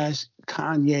didn't bash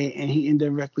Kanye, and he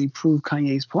indirectly proved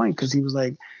Kanye's point because he was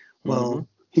like, well,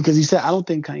 because he said, I don't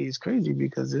think Kanye's crazy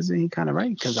because isn't he kind of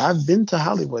right? Because I've been to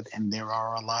Hollywood and there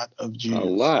are a lot of Jews. A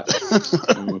lot.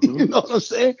 You know what I'm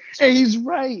saying? And he's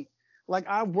right. Like,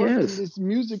 I worked in this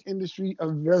music industry a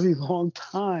very long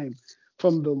time,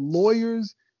 from the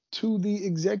lawyers to the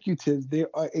executives. There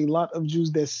are a lot of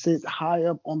Jews that sit high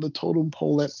up on the totem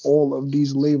pole at all of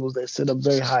these labels that sit up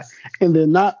very high. And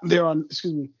there are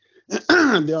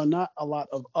not a lot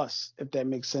of us, if that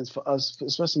makes sense, for us,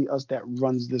 especially us that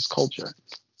runs this culture.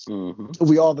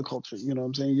 We are the culture, you know what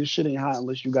I'm saying? Your shit ain't hot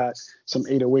unless you got some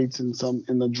 808s and some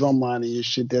in the drum line and your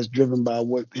shit that's driven by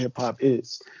what hip hop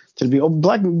is. To be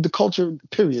black, the culture,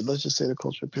 period. Let's just say the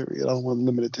culture, period. I don't want to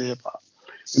limit it to hip hop.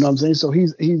 You know what I'm saying? So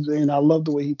he's and I love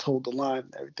the way he told the line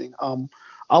and everything.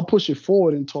 I'll push it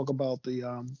forward and talk about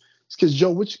the Because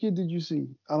Joe, which skit did you see?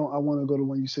 I want to go to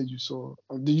one you said you saw.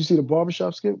 Did you see the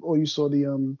barbershop skit or you saw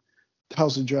the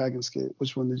House of Dragon skit?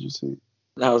 Which one did you see?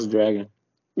 The House of Dragon.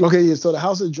 Okay, yeah. So the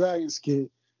House of Dragon skit,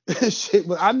 shit.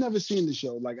 But I've never seen the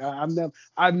show. Like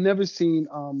I've never seen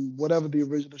whatever the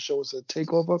original show was a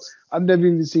takeoff of. I've never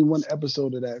even seen one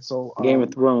episode of that. So Game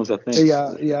of Thrones, I think.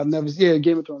 Yeah,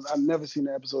 Game of Thrones. I've never seen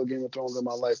an episode of Game of Thrones in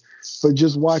my life, but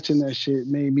just watching that shit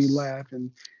made me laugh, and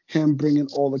him bringing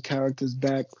all the characters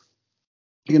back.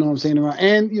 You know what I'm saying? Around,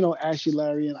 and Ashley,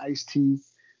 Larry, and Ice-T.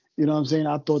 You know what I'm saying?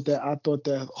 I thought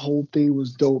that whole thing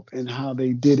was dope and how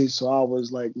they did it. So I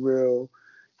was like real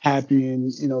happy,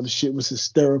 and the shit was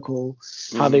hysterical.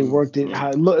 How they worked it. How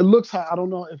it looks. How I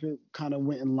don't know if it kind of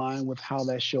went in line with how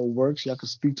that show works. Y'all could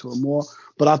speak to it more.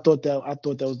 But I thought that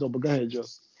was dope. But go ahead, Joe.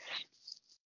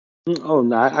 Oh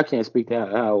no, I can't speak to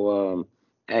how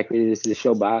accurate it is to the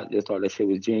show, but I just thought that shit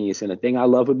was genius. And the thing I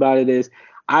love about it is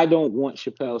I don't want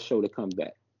Chappelle's show to come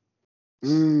back.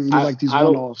 You like these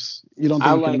one-offs. You don't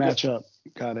think it can match up.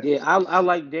 Got it. Yeah, I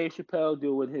like Dave Chappelle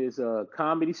doing his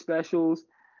comedy specials,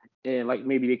 and like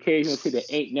maybe the occasional shit that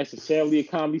ain't necessarily a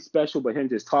comedy special, but him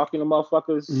just talking to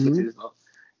motherfuckers, which is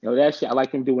that shit. I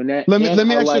like him doing that. Let me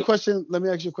ask you a question. Let me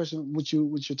ask you a question. What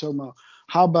you're talking about?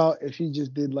 How about if he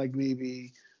just did like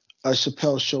maybe a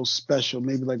Chappelle show special,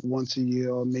 maybe like once a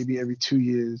year or maybe every 2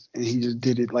 years, and he just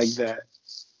did it like that?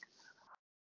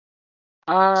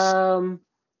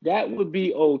 That would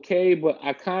be okay, but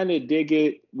I kind of dig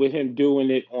it with him doing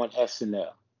it on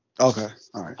SNL. Okay,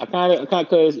 all right. I kind of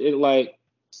because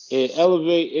it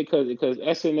elevate it because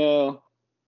SNL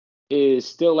is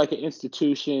still like an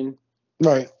institution,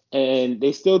 right? And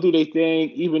they still do their thing,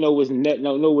 even though it's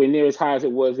nowhere near as high as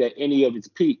it was at any of its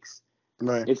peaks.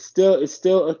 Right. It's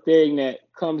still a thing that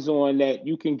comes on that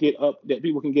you can get up, that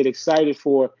people can get excited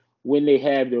for when they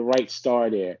have the right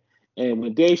star there. And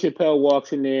when Dave Chappelle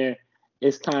walks in there,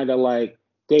 it's kind of like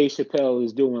Dave Chappelle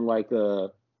is doing like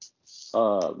a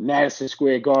Madison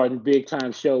Square Garden big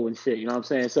time show and shit. You know what I'm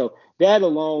saying? So that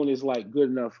alone is like good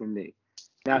enough for me.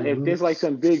 Now, if there's like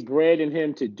some big bread in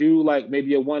him to do like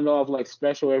maybe a one-off like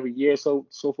special every year, so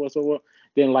forth,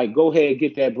 then like go ahead and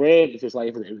get that bread. It's just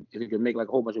like if he can make like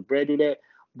a whole bunch of bread, do that.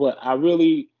 But I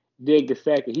really dig the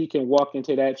fact that he can walk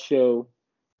into that show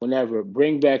whenever,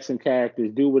 bring back some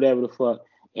characters, do whatever the fuck,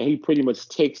 and he pretty much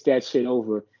takes that shit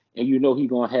over. And he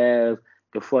gonna have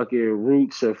the fucking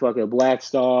Roots or fucking Black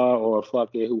Star or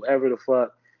fucking whoever the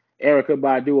fuck, Erykah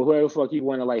Badu or whoever the fuck he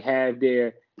want to like have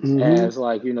there as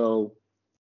like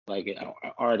like an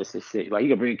artist and shit. Like he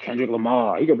could bring Kendrick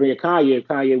Lamar, he could bring a Kanye.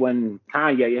 Kanye wasn't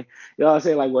Kanye, you know what I'm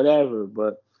saying? Like whatever.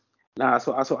 But nah,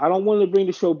 so I don't want to bring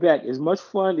the show back. As much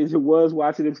fun as it was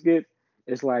watching them skits,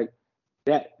 it's like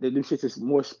that them shits is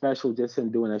more special just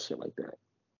him doing that shit like that.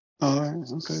 All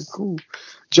right. Okay. Cool.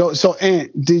 Joe. So,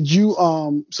 Ant, did you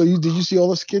did you see all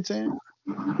the skits, Ant?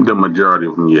 The majority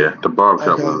of them, yeah. The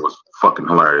barbershop one was fucking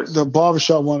hilarious. The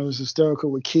barbershop one was hysterical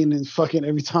with Keenan fucking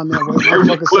every time that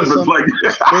motherfucker said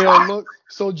something. They all look.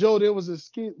 So, Joe, there was a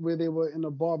skit where they were in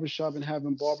a barbershop and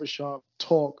having barbershop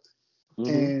talk,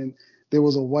 and there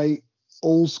was a white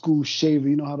old school shaver.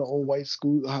 You know how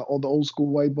how all the old school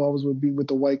white barbers would be with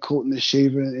the white coat and the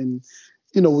shaver and.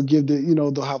 Would give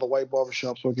how the white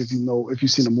barbershops work if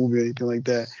you've seen a movie or anything like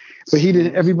that. But he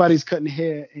didn't. Everybody's cutting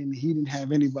hair, and he didn't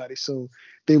have anybody. So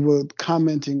they were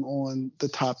commenting on the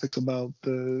topics about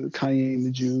the Kanye and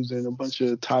the Jews and a bunch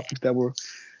of topics that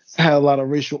had a lot of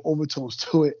racial overtones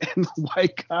to it. And the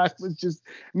white guy was just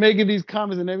making these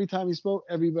comments, and every time he spoke,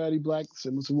 everybody black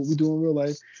said, "Listen, what we do in real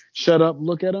life. Shut up,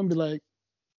 look at him, be like."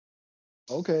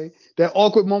 Okay, that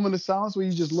awkward moment of silence where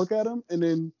you just look at him and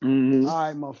then, all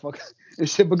right, motherfucker, and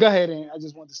shit. But go ahead, and I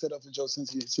just want to set up for Joe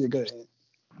since you see it. Go ahead.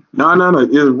 No,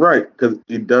 it's right because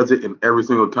he does it in every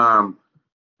single time.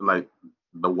 Like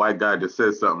the white guy just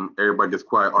says something, everybody gets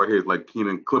quiet. Our heads like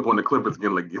Keenan clip on the Clippers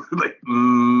again, like he's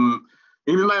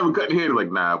not even cutting hair.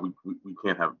 Like, nah, we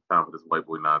can't have time for this white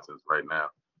boy nonsense right now.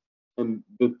 And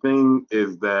the thing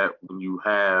is that when you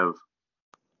have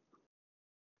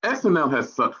SNL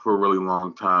has sucked for a really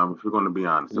long time, if you're going to be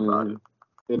honest about it.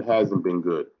 It hasn't been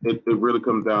good. It really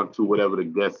comes down to whatever the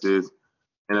guest is.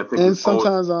 And I think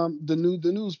sometimes the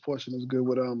news portion is good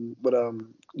with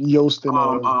Yost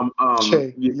and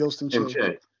Che. Yost and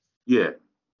Che. Yeah.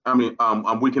 I mean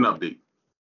we can update.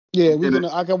 Yeah,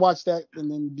 I can watch that and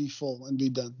then be full and be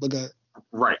done. But go ahead.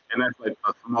 Right. And that's like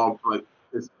a small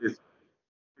it's 6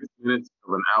 minutes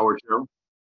of an hour show.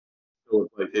 So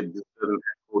it's like it just doesn't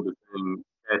hold the same.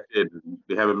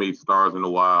 They haven't made stars in a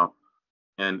while,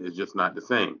 and it's just not the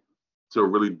same. So it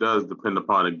really does depend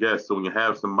upon a guest. So when you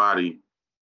have somebody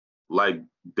like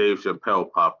Dave Chappelle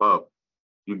pop up,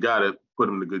 you got to put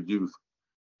them to good use.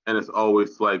 And it's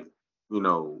always like,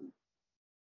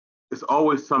 it's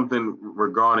always something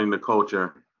regarding the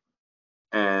culture.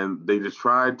 And they just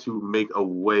tried to make a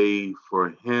way for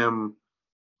him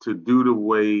to do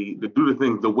the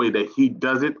things the way that he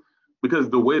does it. Because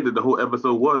the way that the whole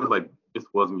episode was, like, this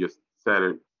wasn't your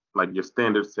standard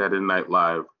Saturday Night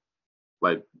Live,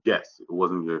 like, guest. It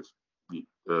wasn't just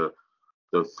the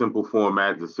simple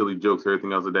format, the silly jokes,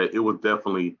 everything else of that. It was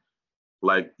definitely,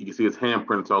 like, you can see his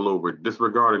handprints all over it,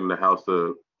 disregarding the House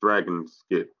of Dragons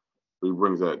skit. He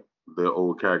brings up the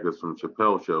old characters from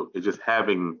Chappelle Show. It's just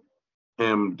having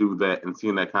him do that and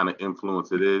seeing that kind of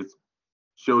influence it is,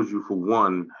 shows you, for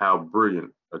one, how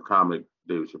brilliant a comic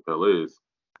Dave Chappelle is.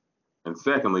 And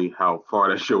secondly, how far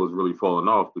that show has really fallen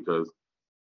off, because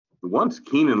once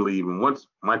Keenan leave and once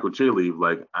Michael Che leave,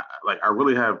 I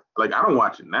really have, I don't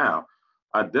watch it now.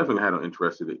 I definitely had no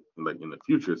interest in it, in the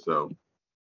future. So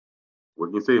what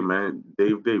can you say, man?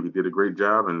 Dave did a great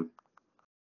job, and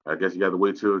I guess you got to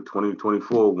wait till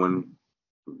 2024 when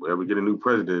we get a new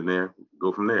president in there,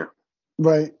 go from there.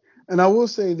 Right. And I will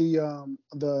say and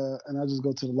I'll just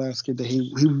go to the last skit that he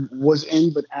was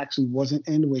in, but actually wasn't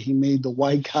in, where he made the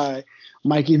white guy,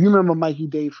 Mikey. If you remember Mikey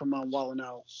Dave from Wildin'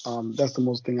 Out, that's the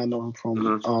most thing I know him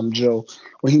from, Joe,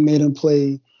 where he made him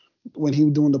play when he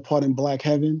was doing the part in Black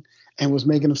Heaven and was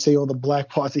making him say all the black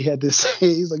parts he had to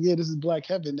say. He's like, yeah, this is Black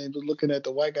Heaven. And was looking at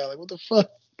the white guy like, what the fuck?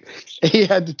 And he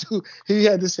had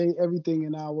to say everything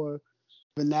in our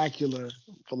vernacular,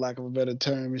 for lack of a better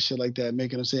term, and shit like that,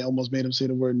 almost made him say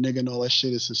the word nigga and all that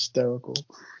shit. Is hysterical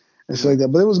and shit like that.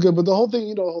 But it was good. But the whole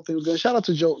thing was good. Shout out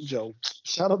to Joe.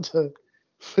 Shout out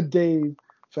for Dave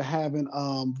for having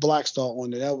Black Star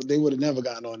on there. They would have never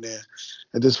gotten on there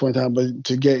at this point in time. But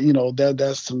to get,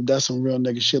 that's some real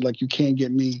nigga shit. Like, you can't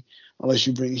get me unless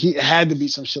you bring. He had to be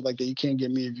some shit like that. You can't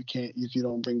get me if you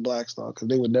don't bring Black Star, because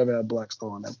they would never have Black Star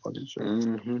on that fucking show.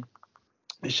 Mm-hmm.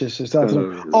 It's just out to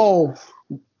them. Oh,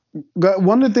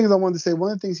 one of the things I wanted to say,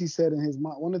 one of the things he said in his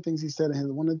great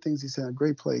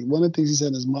play, one of the things he said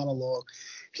in his monologue,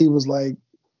 he was like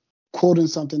quoting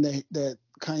something that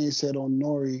Kanye said on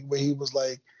Nori, where he was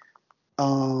like,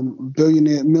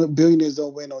 billionaires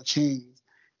don't wear no chains.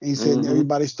 And he said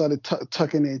everybody started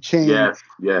tucking their chains.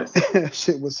 Yes. That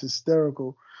shit was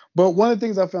hysterical. But one of the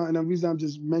things I found, and the reason I'm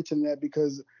just mentioning that,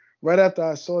 because right after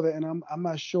I saw that, and I'm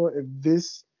not sure if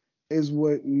this is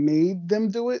what made them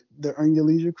do it, the Earn Your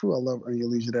Leisure crew. I love Earn Your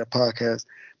Leisure, that podcast.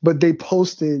 But they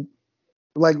posted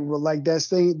like that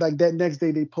same, like that next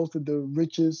day, they posted the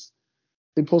richest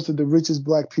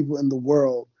black people in the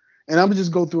world. And I'm gonna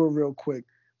just go through it real quick.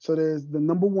 So there's the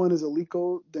number one is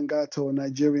Aliko Dangote, a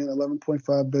Nigerian,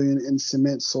 11.5 billion in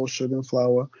cement, salt, sugar, and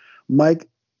flour. Mike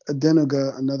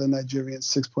Adenuga, another Nigerian,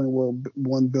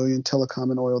 6.1 billion,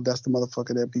 telecom and oil. That's the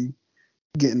motherfucker that be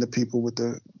getting the people with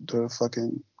the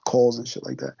fucking calls and shit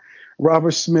like that. Robert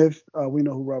Smith, we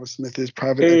know who Robert Smith is.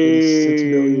 Private equity, 6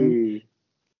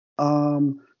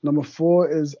 billion. Number 4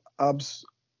 is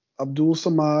Abdul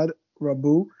Samad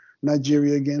Rabu,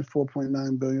 Nigeria again,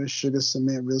 4.9 billion. Sugar,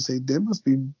 cement, real estate. There must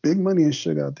be big money in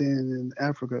sugar out there in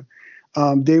Africa.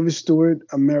 David Stewart,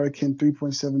 American,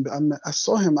 3.7 billion. I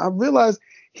saw him. I realized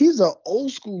he's an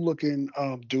old school looking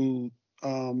dude.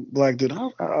 Black dude.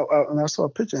 And I saw a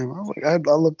picture of him. I was like, I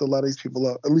looked a lot of these people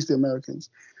up, at least the Americans.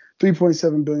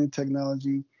 3.7 billion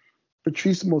technology.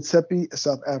 Patrice Motsepe, a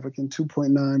South African,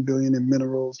 2.9 billion in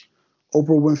minerals.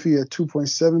 Oprah Winfrey at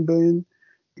 2.7 billion.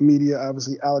 Media,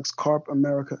 obviously. Alex Karp,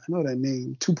 America. I know that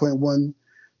name. 2.1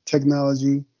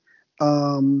 technology.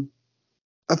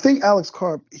 I think Alex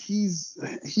Karp, he's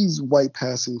white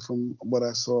passing from what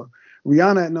I saw.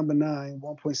 Rihanna at number 9,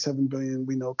 1.7 billion.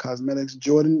 We know cosmetics.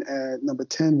 Jordan at number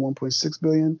 10, 1.6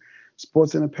 billion.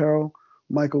 Sports and apparel.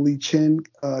 Michael Lee Chin,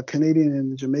 Canadian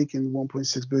and Jamaican,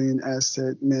 1.6 billion.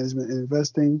 Asset management and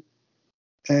investing.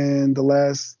 And the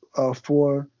last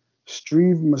 4,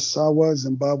 Steve Masawa,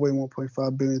 Zimbabwe,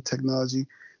 1.5 billion. Technology.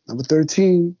 Number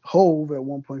 13, Hove at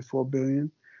 1.4 billion.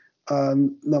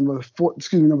 Number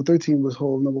 13 was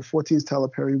Hove. Number 14 is Tyler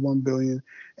Perry, 1 billion.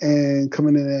 And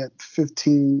coming in at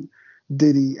 15,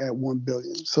 Diddy at 1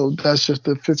 billion. So that's just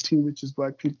the 15 richest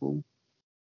black people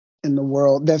in the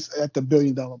world. That's at the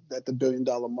 $1 billion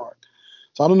mark.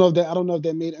 So I don't know if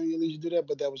that made Earn Your Leisure do that,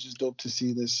 but that was just dope to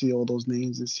see all those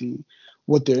names and see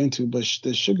what they're into. But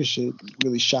the sugar shit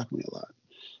really shocked me a lot.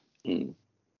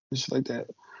 Just like that.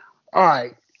 All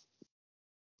right.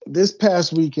 This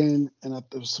past weekend, and I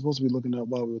was supposed to be looking up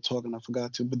while we were talking, I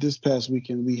forgot to, but this past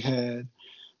weekend we had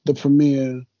the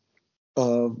premiere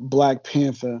of Black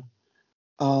Panther.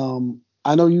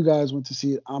 I know you guys went to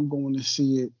see it. I'm going to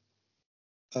see it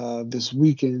this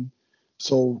weekend.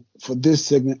 So for this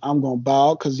segment, I'm gonna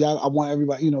bow because I want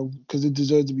everybody, because it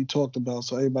deserves to be talked about.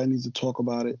 So everybody needs to talk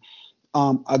about it.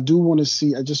 I just want to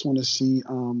see I just want to see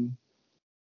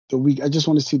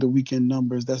the weekend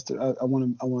numbers. I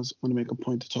want to make a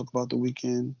point to talk about the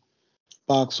weekend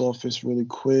box office really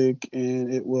quick,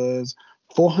 and it was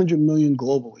 400 million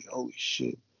globally. Holy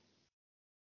shit!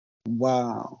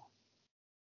 Wow,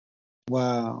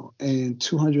 and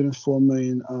 204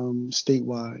 million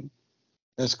statewide.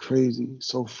 That's crazy.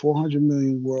 So 400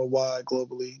 million worldwide,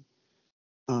 globally.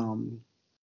 I'm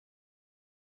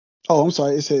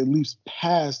sorry. It said it leaps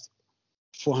past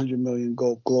 400 million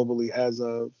globally as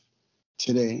of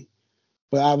today,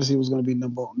 but obviously it was going to be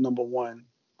number one.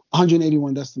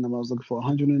 181. That's the number I was looking for.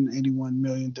 181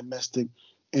 million domestic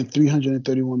and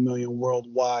 331 million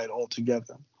worldwide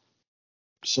altogether.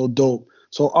 So dope.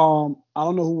 So I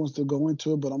don't know who wants to go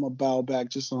into it, but I'm gonna bow back.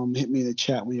 Just hit me in the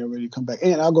chat when you're ready to come back,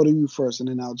 and I'll go to you first, and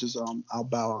then I'll just I'll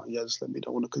bow out. Yeah, just let me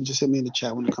know just hit me in the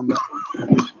chat when you come back.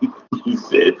 He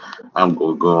said, "I'm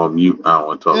gonna go on mute. I don't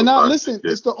want to talk." And now about listen,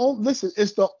 it's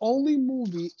the only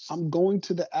movie I'm going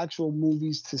to the actual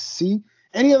movies to see.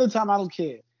 Any other time I don't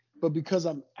care, but because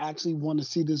I'm actually want to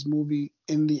see this movie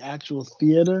in the actual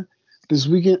theater this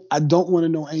weekend, I don't want to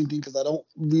know anything because I don't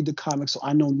read the comics, so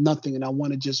I know nothing, and I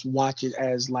want to just watch it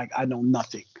as like I know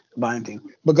nothing about anything.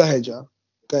 But go ahead, Joe.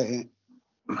 Go ahead.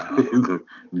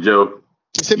 Joe,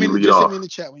 Just hit me in the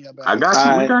chat when you're back. I got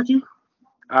you. We got you.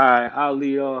 All right, I'll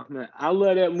lead off, man. I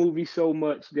love that movie so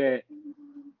much that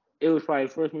it was probably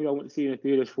the first movie I went to see in the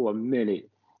theaters for a minute,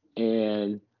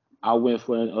 and I went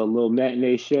for a little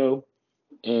matinee show,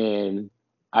 and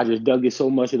I just dug it so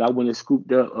much that I went and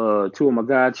scooped up two of my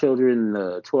godchildren,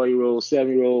 12-year-old,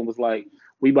 7-year-old, was like,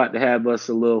 we about to have us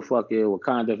a little fucking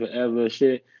Wakanda Forever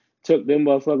shit. Took them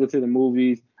motherfuckers to the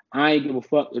movies. I ain't give a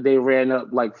fuck if they ran up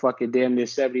like fucking damn near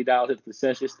 $70 at the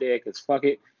concession stand, because fuck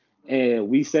it. And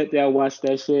we sat there and watched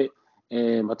that shit.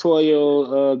 And my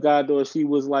 12-year-old goddaughter, she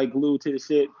was like glued to the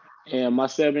shit. And my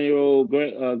 7-year-old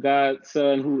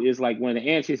godson, who is like one of the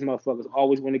anxious motherfuckers,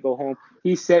 always want to go home.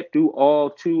 He sat through all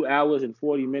 2 hours and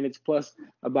 40 minutes plus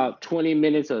about 20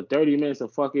 minutes or 30 minutes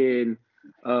of fucking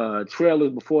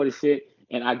trailers before the shit.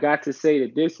 And I got to say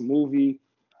that this movie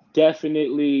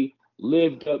definitely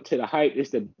lived up to the hype. It's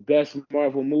the best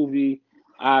Marvel movie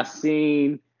I've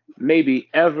seen maybe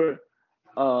ever.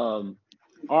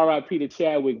 R.I.P. to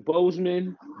Chadwick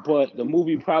Boseman, but the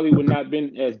movie probably would not have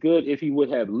been as good if he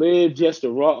would have lived just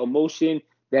the raw emotion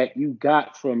that you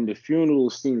got from the funeral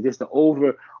scene, just the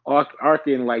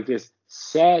overarching like just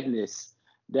sadness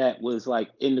that was like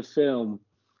in the film,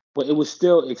 but it was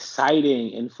still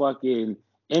exciting and fucking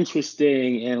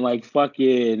interesting and like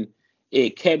fucking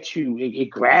it kept you, it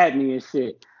grabbed me and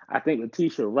shit. I think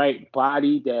Letitia Wright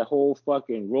bodied that whole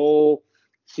fucking role.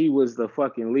 She was the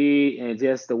fucking lead, and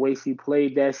just the way she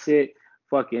played that shit,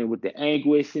 fucking with the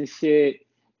anguish and shit,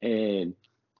 and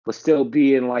but still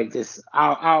being like this.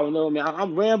 I don't know, man.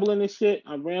 I'm rambling and shit.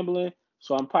 I'm rambling,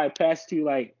 so I'm probably passing to you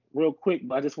like real quick.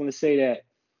 But I just want to say that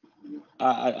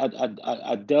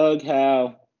I dug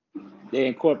how they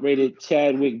incorporated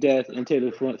Chadwick death into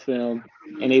the front film,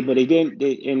 and they didn't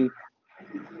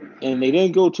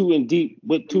go too in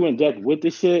depth with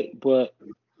the shit, but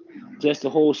just the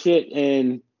whole shit.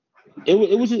 And it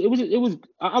was.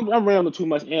 I'm rambling too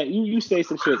much, and you say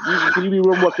some shit. Can you be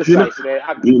real more concise, man?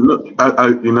 You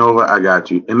know what? I got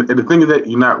you. And the thing is that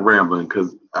you're not rambling,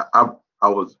 because I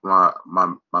was my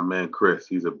man Chris.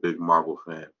 He's a big Marvel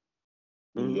fan.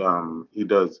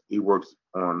 He works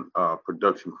on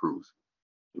production crews.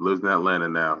 He lives in Atlanta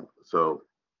now, so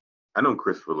I know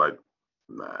Chris for at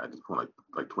this point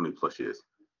like 20 plus years.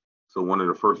 So one of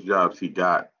the first jobs he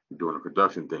got doing a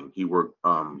production thing, he worked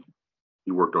on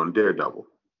Daredevil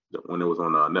when it was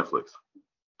on Netflix.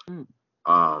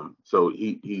 So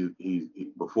he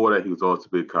before that he was also a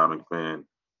big comic fan.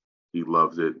 He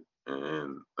loves it,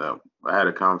 and I had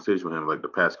a conversation with him like the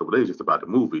past couple of days just about the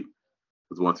movie.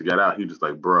 Because once he got out, he was just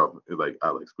like, bro, I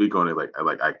like speak on it,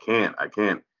 I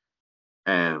can't.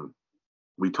 And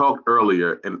we talked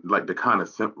earlier, and like the kind of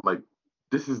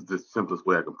this is the simplest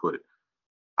way I can put it.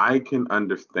 I can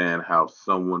understand how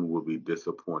someone will be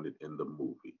disappointed in the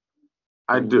movie.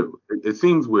 I do. It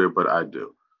seems weird, but I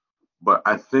do. But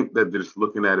I think that they're just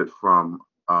looking at it from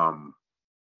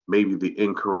maybe the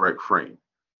incorrect frame.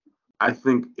 I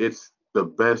think it's the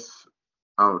best.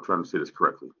 I'm trying to say this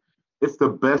correctly. It's the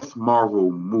best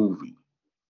Marvel movie.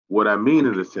 What I mean,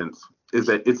 in a sense, is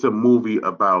that it's a movie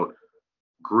about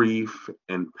grief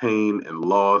and pain and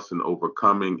loss and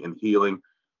overcoming and healing.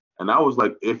 And I was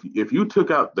like, if you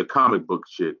took out the comic book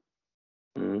shit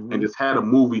and just had a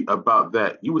movie about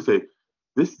that, you would say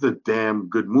this is a damn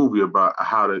good movie about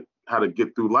how to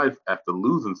get through life after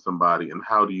losing somebody and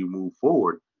how do you move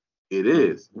forward. It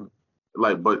is.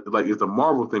 But it's a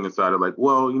Marvel thing inside it. Like,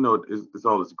 well, it's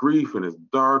all this grief and it's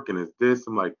dark and it's this.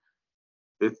 I'm like,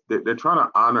 they're trying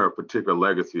to honor a particular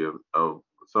legacy of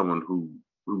someone who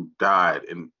died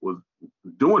and was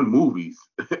doing movies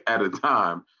at a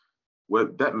time where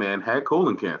that man had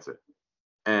colon cancer,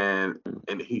 and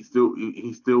he still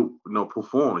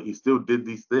performed. He still did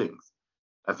these things.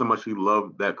 That's how much he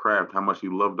loved that craft, how much he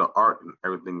loved the art and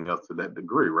everything else to that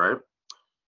degree, right?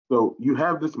 So you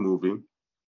have this movie.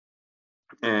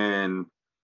 And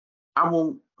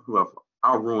I'll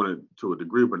ruin it to a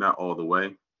degree, but not all the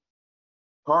way.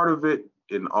 Part of it,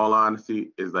 in all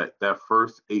honesty, is that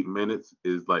first 8 minutes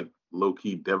is like low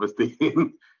key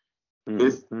devastating.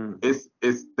 It's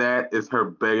her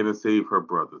begging to save her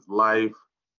brother's life.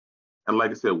 And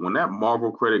like I said, when that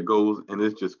Marvel credit goes and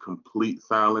it's just complete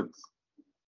silence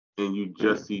and you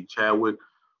just see Chadwick,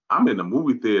 I'm in the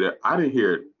movie theater. I didn't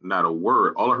hear not a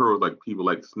word. All I heard was like people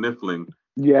like sniffling.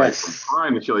 Yes. Like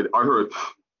crying and shit. Like, I heard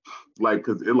like,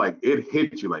 cause it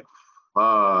hit you like,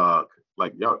 fuck.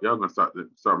 Like y'all gonna start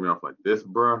me off like this,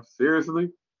 bruh? Seriously?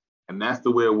 And that's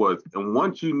the way it was. And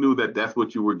once you knew that that's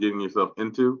what you were getting yourself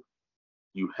into,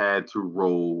 you had to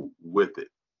roll with it.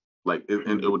 Like,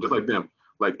 and it was just like them.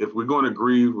 Like, if we're going to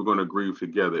grieve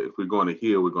together. If we're going to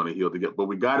heal, we're going to heal together. But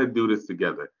we got to do this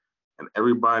together. And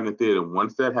everybody in the theater,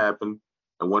 once that happened,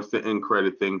 and once the end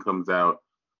credit thing comes out,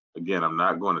 again, I'm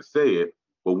not going to say it,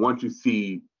 but once you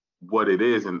see what it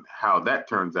is and how that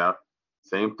turns out,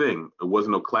 same thing. It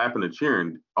wasn't no clapping and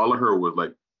cheering. All I heard was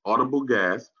like audible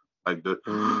gasp, like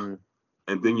and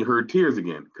then you heard tears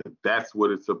again, because that's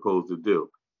what it's supposed to do.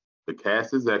 The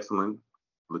cast is excellent.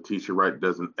 Letitia Wright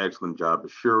does an excellent job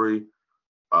as Shuri.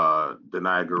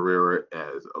 Danai Gurira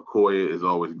as Okoye is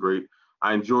always great.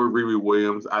 I enjoy Riri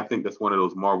Williams. I think that's one of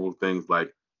those Marvel things,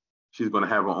 like she's going to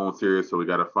have her own series, so we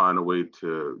got to find a way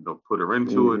to put her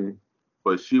into it.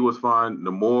 But she was fine.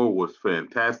 Namor was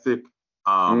fantastic.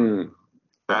 He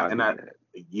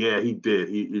did.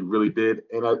 He really did.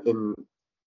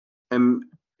 And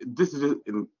this is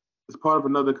it's part of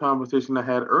another conversation I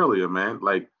had earlier, man.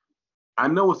 Like, I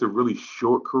know it's a really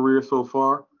short career so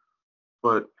far,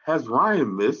 but has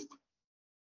Ryan missed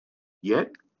yet?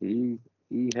 He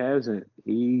hasn't.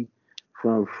 He,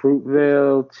 from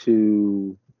Fruitvale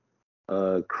to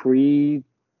Creed.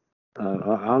 I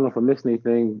don't know if I missed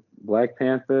anything. Black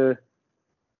Panther,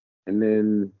 and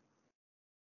then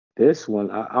this one.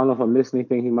 I don't know if I missed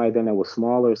anything. He might have done that was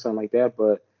smaller or something like that.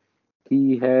 But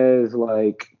he has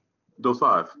like those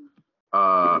 5.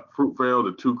 Fruitvale,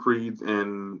 the 2 Creeds,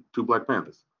 and 2 Black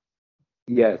Panthers.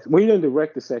 Yes, well, he didn't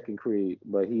direct the second Creed,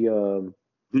 but he you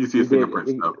can see his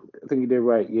fingerprints. I think he did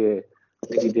right. Yeah, I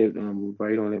think he did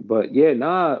right on it. But yeah,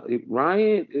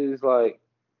 Ryan is like.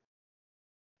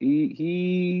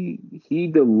 He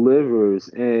delivers,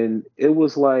 and it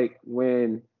was like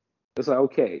when it's like,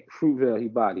 okay, Fruitvale, he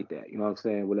bodied that, you know what I'm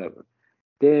saying, whatever.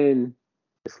 Then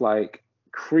it's like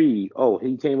Creed,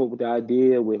 he came up with the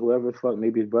idea with whoever the fuck,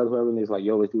 maybe his brother, whoever, and he's like,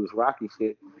 yo, let's do this Rocky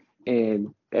shit,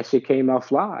 and that shit came out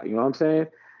fly, you know what I'm saying?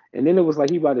 And then it was like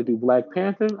he about to do Black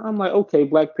Panther. I'm like, okay,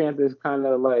 Black Panther is kind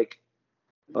of like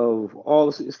of all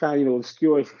this, it's kind of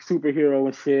obscure superhero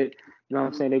and shit, you know what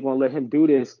I'm saying? They're gonna let him do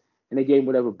this. And they gave him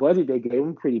whatever budget they gave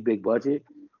him, pretty big budget,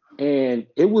 and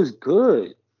it was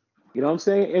good. You know what I'm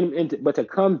saying? But to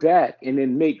come back and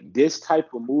then make this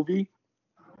type of movie,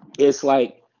 it's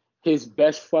like his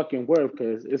best fucking work,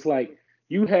 because it's like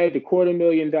you had the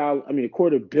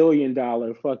 $250 million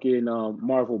fucking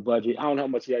Marvel budget. I don't know how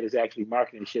much of that is actually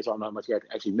marketing shit, so I don't know how much you had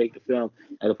to actually make the film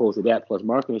as opposed to that plus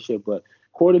marketing shit, but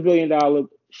 $250 million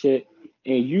shit,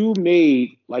 and you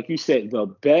made, like you said, the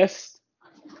best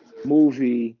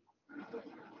movie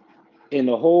in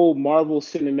the whole Marvel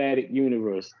Cinematic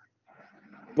Universe,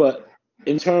 but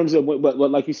in terms of but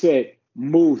like you said,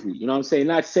 movie. You know what I'm saying?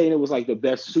 Not saying it was like the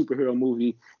best superhero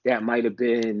movie that might have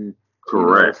been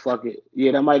correct.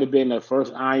 That might have been the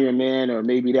first Iron Man, or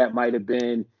maybe that might have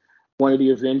been one of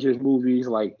the Avengers movies,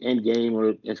 like Endgame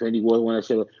or Infinity War, one of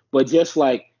the. But just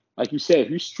like you said, if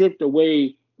you stripped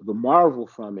away the Marvel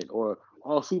from it or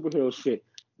all superhero shit,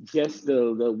 just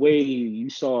the way you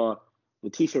saw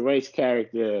Letitia Wright's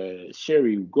character,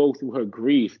 Shuri, go through her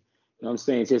grief. You know what I'm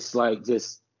saying?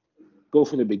 Just go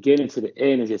from the beginning to the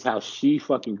end, and just how she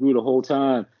fucking grew the whole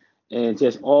time. And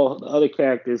just all the other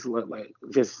characters, like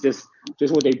just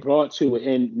what they brought to it.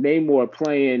 And Namor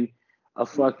playing a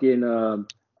fucking a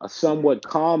somewhat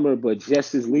calmer but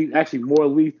just as actually more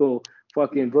lethal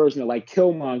fucking version of like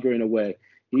Killmonger in a way.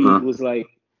 He was like,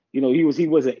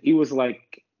 he was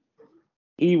like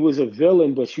he was a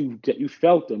villain, but you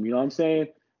felt him. You know what I'm saying?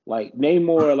 Like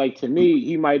Namor, like to me,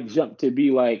 he might jump to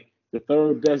be like the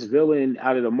third best villain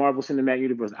out of the Marvel Cinematic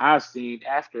Universe I've seen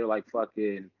after like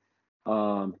fucking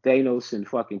Thanos and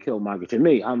fucking Killmonger. To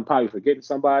me, I'm probably forgetting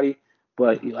somebody,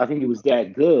 but I think he was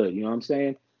that good. You know what I'm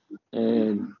saying?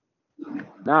 And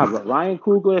but Ryan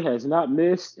Coogler has not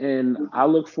missed, and I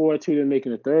look forward to them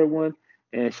making a third one.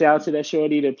 And shout out to that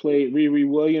shorty that played Riri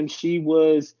Williams. She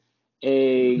was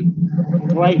a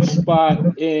bright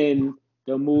spot in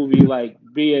the movie, like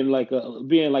being like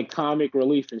comic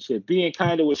relief and shit, being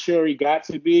kind of what Shuri got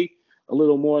to be a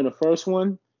little more in the first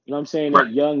one. You know what I'm saying? Right.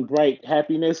 That young, bright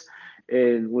happiness.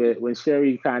 And when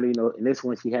Shuri kind of, in this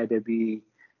one, she had to be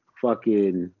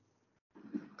fucking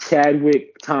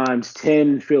Chadwick times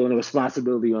 10 feeling the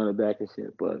responsibility on her back and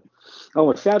shit. But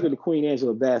and shout out to the Queen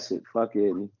Angela Bassett.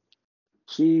 Fucking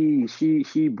she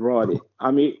brought it.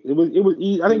 I mean, it was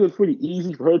easy. I think it was pretty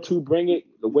easy for her to bring it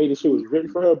the way the shit was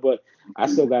written for her, but I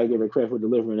still gotta give her credit for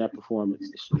delivering that performance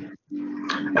this year.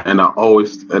 And I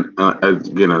always,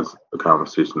 again, as a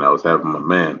conversation I was having with my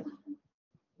man,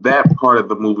 that part of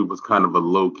the movie was kind of a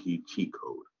low-key cheat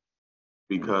code.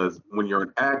 Because when you're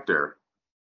an actor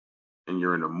and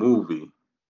you're in a movie,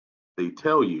 they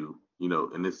tell you,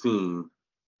 in the scene,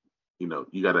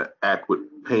 you got to act with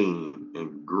pain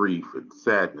and grief and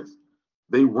sadness.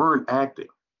 They weren't acting.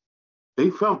 They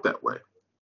felt that way.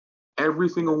 Every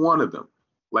single one of them.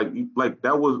 Like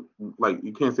that was like,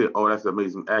 you can't say, oh, that's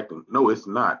amazing acting. No, it's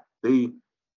not.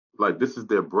 This is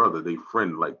their brother, their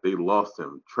friend. Like, they lost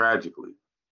him tragically.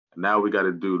 And now we got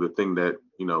to do the thing that,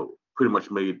 pretty much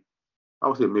made, I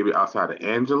would say maybe outside of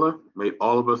Angela, made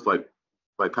all of us like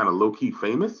kind of low key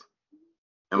famous,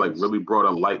 and like really brought a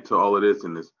light to all of this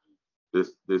and this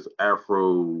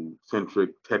Afrocentric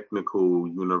technical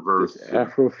universe, this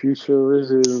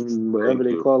Afrofuturism, whatever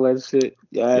they call that shit.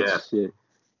 Shit.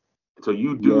 So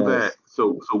you do that.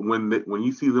 So when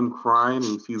you see them crying and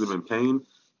you see them in pain,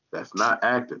 that's not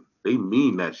acting. They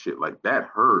mean that shit. Like, that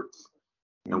hurts.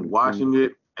 And watching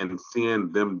it and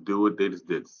seeing them do it, they just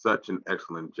did such an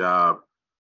excellent job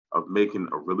of making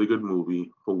a really good movie,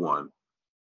 for one,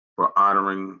 for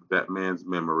honoring that man's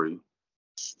memory.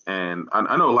 And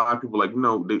I know a lot of people, like,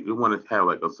 they want to have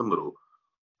like some little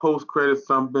post-credit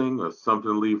something or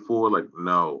something to leave for. Like,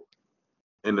 no.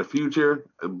 In the future,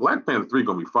 Black Panther 3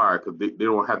 gonna be fire because they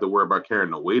don't have to worry about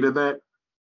carrying the weight of that.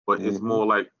 But it's more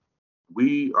like,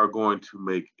 we are going to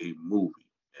make a movie.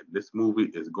 And this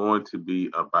movie is going to be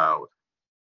about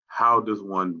how does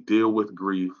one deal with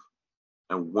grief,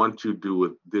 and once you deal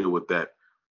with that,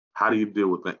 how do you deal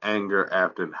with the anger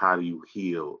after, and how do you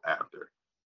heal after?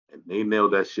 And they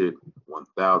nailed that shit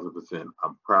 1000%.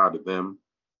 I'm proud of them.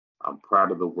 I'm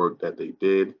proud of the work that they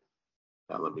did.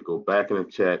 Now let me go back in the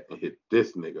chat and hit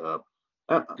this nigga up.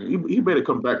 He better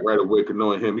come back right away, because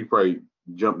knowing him, he probably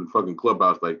jumped in fucking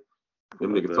Clubhouse like,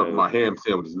 them niggas talking about ham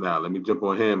sandwiches now. Let me jump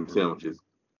on ham sandwiches.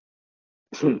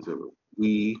 So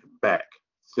we back.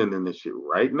 Sending this shit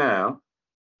right now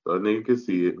so a nigga can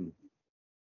see it.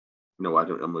 I'm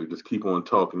gonna just keep on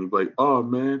talking. He's like, oh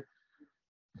man,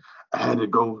 I had to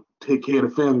go take care of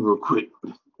the family real quick.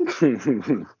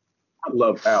 I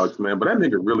love Alex, man, but that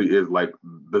nigga really is like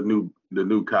the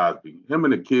new Cosby. Him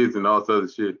and the kids and all this other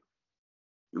shit.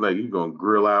 Like, he's gonna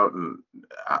grill out, and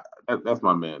that's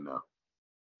my man now.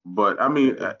 But I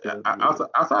mean,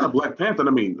 outside of Black Panther,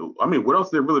 I mean, what else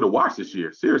is there really to watch this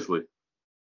year? Seriously.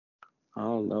 I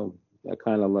don't know. I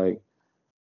kind of like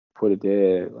put it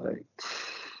there. Like,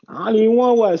 I don't even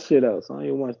want to watch shit else. I don't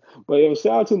even want. But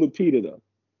shout out to Lupita though.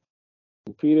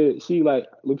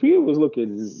 Lupita was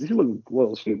looking. She looked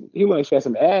well. She had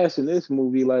some ass in this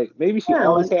movie. Like, maybe she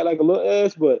always had like a little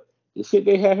ass, but the shit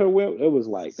they had her with, it was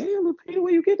like, damn, Lupita,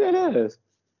 where you get that ass?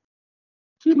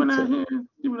 She been out here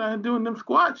doing them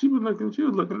squats. She was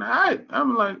looking hot.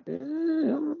 I'm like,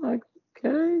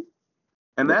 okay.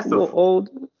 And that's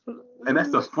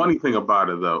the funny thing about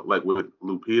it though. Like, with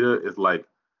Lupita, is like,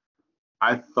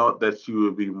 I thought that she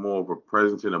would be more of a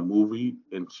presence in a movie,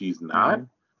 and she's not. Mm-hmm.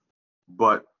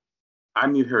 But I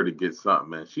need her to get something,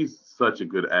 man. She's such a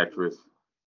good actress,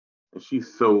 and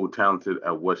she's so talented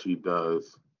at what she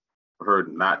does. For her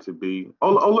not to be.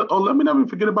 Let me never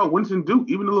forget about Winston Duke,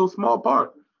 even a little small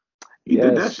part. He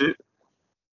did that shit.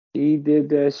 He did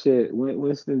that shit.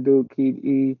 Winston Duke,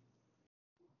 he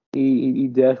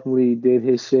definitely did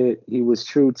his shit. He was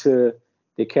true to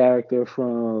the character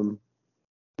from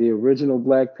the original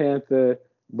Black Panther,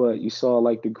 but you saw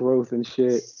like the growth and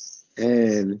shit,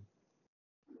 and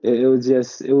it was very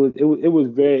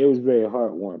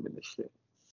heartwarming and shit.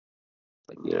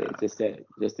 But yeah, just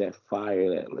that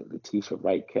fire that like Letitia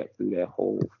Wright kept through that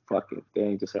whole fucking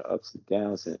thing, just her ups and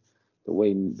downs, and the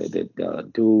way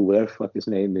that dude, whatever the fuck his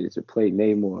name is, to play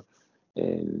Namor,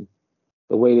 and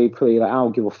the way they play, like, I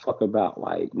don't give a fuck about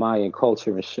like Mayan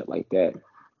culture and shit like that.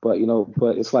 But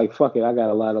but it's like, fuck it, I got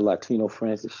a lot of Latino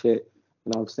friends and shit.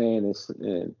 You know what I'm saying?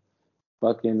 And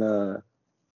fucking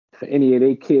for any of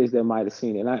they kids that might have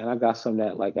seen it, and I got some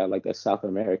that like I like that South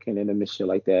American in them and shit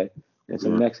like that, and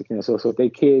some Mexican. So if they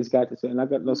kids got to see, and I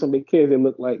got some of the kids that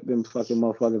look like them fucking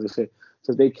motherfuckers and shit.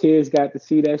 So if they kids got to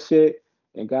see that shit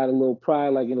and got a little pride,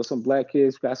 like some black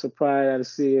kids got some pride out of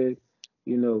seeing,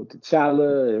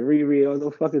 T'Challa and Riri, all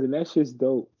those fuckers, and that shit's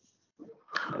dope.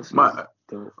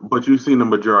 Dope. But you've seen the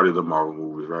majority of the Marvel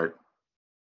movies, right?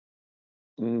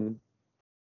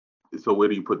 Mm-hmm. So where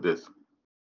do you put this?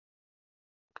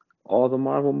 All the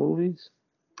Marvel movies?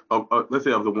 Let's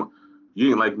say of the one, you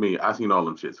ain't like me. I seen all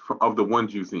them shits. Of the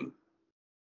ones you've seen,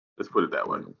 let's put it that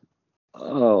way.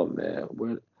 Oh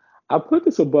man, I put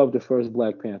this above the first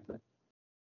Black Panther,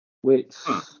 which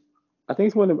I think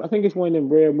it's one of them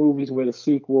rare movies where the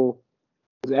sequel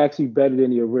was actually better than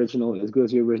the original, as good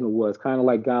as the original was. Kind of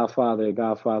like Godfather and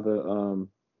Godfather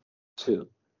 2.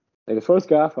 Like the first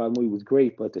Godfather movie was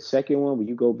great, but the second one, when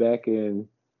you go back and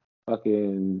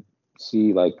fucking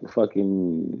see like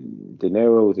fucking De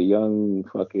Niro was a young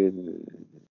fucking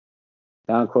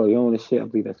Don Corleone and shit. I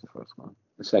believe that's the first one.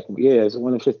 The second one, yeah, it's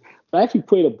one of the shit. I actually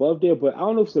put it above there, but I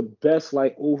don't know if it's the best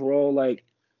like overall like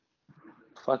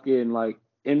fucking like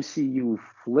MCU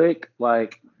flick.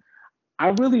 Like I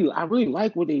really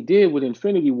like what they did with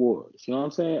Infinity Wars. You know what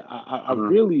I'm saying? I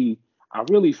really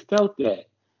felt that.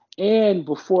 And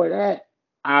before that,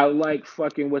 I like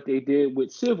fucking what they did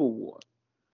with Civil War.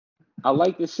 I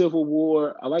like the Civil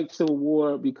War. I like Civil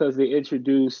War because I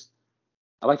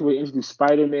like the way they introduced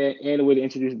Spider-Man and the way they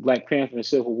introduced Black Panther in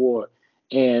Civil War.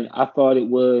 And I thought it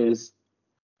was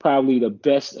probably the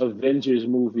best Avengers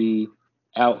movie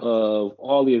out of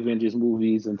all the Avengers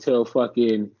movies until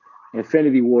fucking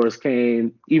Infinity Wars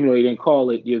came, even though they didn't call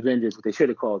it the Avengers, but they should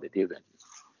have called it the Avengers.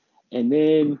 And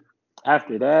then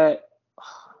after that,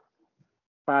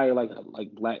 probably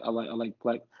like Black. I like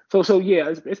Black. So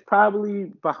yeah, it's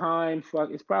probably behind.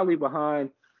 It's probably behind.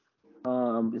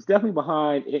 It's definitely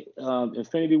behind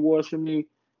Infinity Wars for me,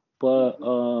 but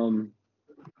and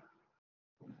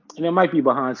it might be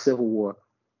behind Civil War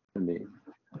for me,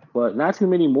 but not too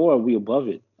many more. We above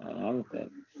it. I don't think.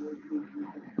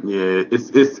 Yeah,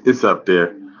 it's up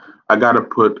there. I gotta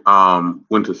put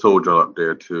Winter Soldier up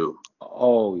there too.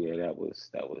 Oh yeah, that was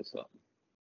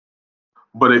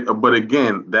But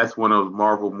again, that's one of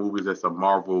Marvel movies that's a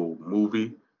Marvel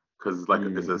movie because it's like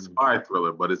it's a spy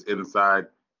thriller, but it's inside.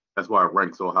 That's why it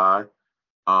ranks so high.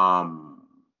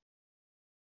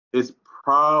 It's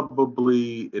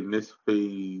probably in this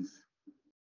phase,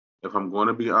 if I'm going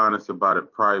to be honest about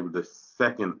it, probably the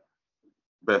second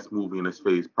best movie in this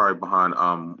phase, probably behind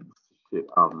No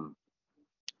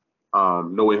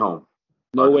Way Home.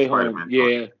 No Way Home.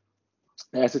 Yeah,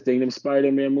 that's the thing. Them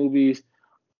Spider-Man movies.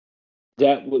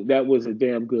 That was a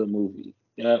damn good movie.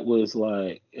 That was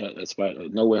like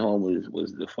No Way Home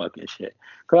was the fucking shit.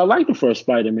 Cause I like the first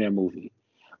Spider-Man movie,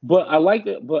 but I liked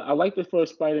the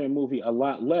first Spider-Man movie a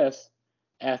lot less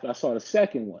after I saw the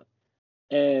second one,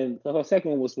 and the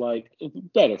second one was like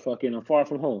better. Fucking Far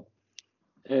From Home,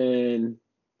 and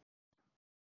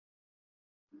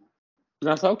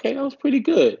I thought, okay, that was pretty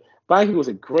good. But I think it was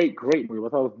a great movie. I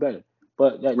thought it was better.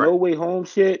 But that No Way Home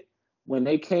shit, when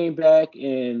they came back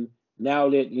and now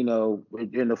that, we're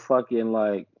in the fucking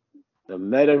like the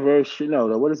metaverse,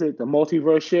 the what is it? The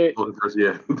multiverse shit. Multiverse,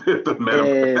 yeah. The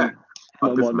metaverse.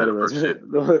 This metaverse shit.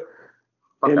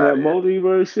 And that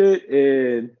multiverse shit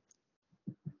and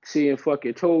seeing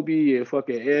fucking Toby and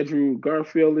fucking Andrew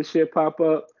Garfield and shit pop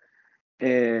up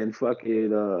and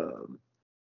fucking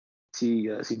see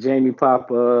Jamie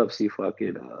pop up, see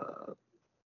fucking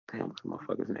damn, what's my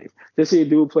fucker's name? Just see a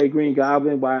dude play Green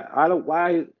Goblin.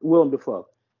 Why Willem Dafoe?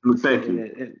 Thank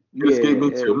you. You escaped me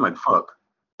too. I'm like, fuck.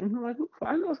 Like,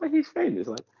 I know it's like he's famous.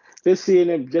 Like just seeing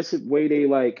him, just the way they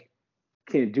like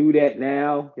can do that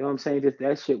now. You know what I'm saying? Just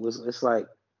that shit was. It's like,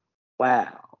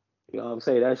 wow. You know what I'm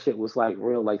saying? That shit was like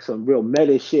real, like some real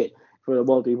meta shit for the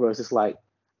multiverse. It's like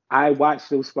I watched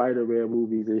those Spider-Man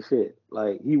movies and shit.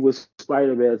 Like he was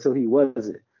Spider-Man until he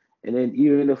wasn't. And then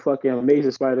even the fucking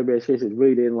Amazing Spider-Man shit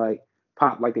really didn't like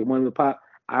pop like they wanted to pop.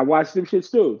 I watched them shits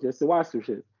too, just to watch them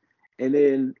shit. And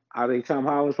then I think Tom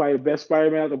Holland's probably the best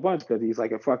Spider-Man of the bunch because he's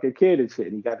like a fucking kid and shit.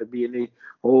 And he got to be in the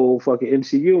whole fucking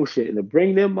MCU and shit. And to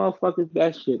bring them motherfuckers,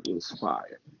 that shit was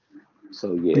fire.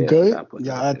 So yeah. Good?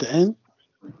 Y'all at the end?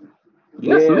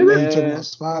 Yes, Yeah, nigga. You talking man. about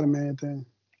Spider-Man thing?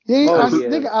 Yeah, Oh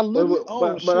nigga, yeah. I literally. Oh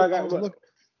But I shit, I got was looking.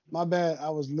 My bad. I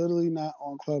was literally not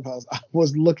on Clubhouse. I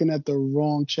was looking at the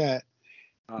wrong chat.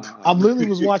 I literally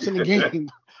was watching the game.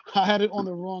 I had it on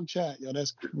the wrong chat. Yo,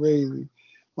 that's crazy.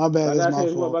 My bad. I That's gotta my say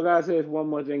this one. fault. I gotta say this one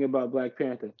more thing about Black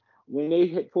Panther. When they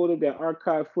pulled up that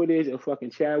archive footage of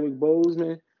fucking Chadwick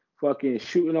Boseman, fucking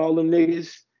shooting all them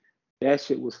niggas, that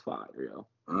shit was fire, yo.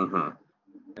 Mm-hmm.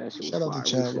 That shit was Shout out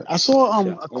to fire. When Chadwick. I saw shot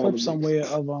a all clip them niggas. somewhere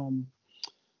of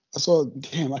I saw,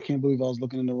 damn, I can't believe I was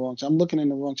looking in the wrong chat. I'm looking in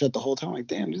the wrong chat the whole time. Like,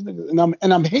 damn, this nigga,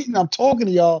 and I'm hating, I'm talking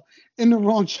to y'all in the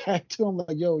wrong chat too. I'm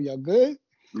like, yo, y'all good?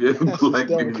 Yeah, That's like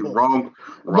nigga, hysterical. wrong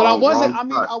But I wasn't, I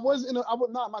mean, spot. I was in a, I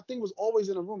would not, my thing was always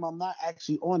in a room. I'm not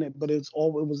actually on it, but it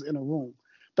was in a room.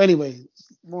 But anyway,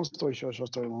 long story short, short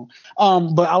story long.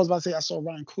 But I was about to say, I saw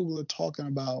Ryan Coogler talking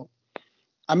about,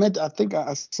 I think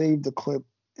I saved the clip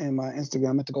in my Instagram.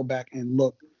 I meant to go back and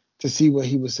look to see what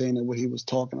he was saying and what he was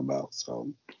talking about.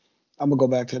 So I'm gonna go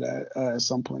back to that at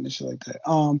some point and shit like that.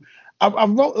 I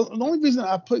wrote the only reason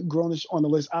I put Grownish on the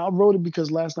list. I wrote it because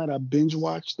last night I binge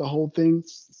watched the whole thing,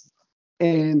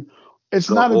 and it's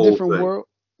The not a whole different thing. world.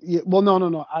 Yeah, well,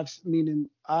 no.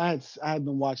 I had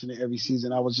been watching it every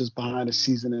season. I was just behind a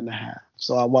season and a half,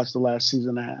 so I watched the last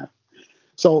season and a half.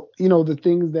 So the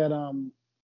things that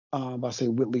I say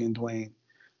Whitley and Dwayne,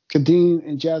 Kadeem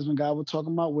and Jasmine Guy were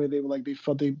talking about, where they were like they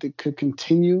felt they could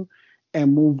continue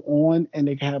and move on, and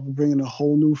they could bring in a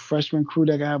whole new freshman crew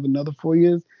that could have another 4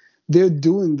 years. They're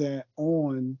doing that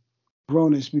on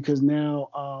Grownish because now,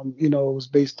 it was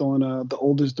based on the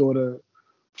oldest daughter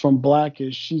from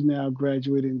Blackish. She's now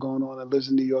graduated and going on and lives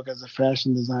in New York as a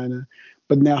fashion designer.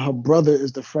 But now her brother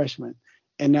is the freshman,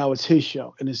 and now it's his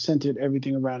show, and it's centered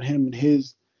everything around him and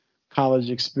his college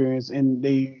experience. And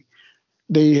they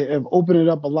have opened it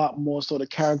up a lot more, so the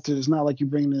characters, it's not like you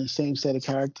bring in the same set of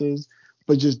characters,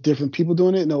 but just different people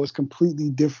doing it. No, it's completely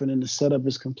different, and the setup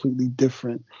is completely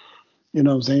different. You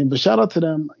know what I'm saying? But shout out to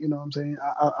them. You know what I'm saying?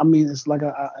 I mean, it's like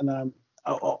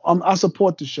I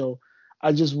support the show.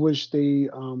 I just wish they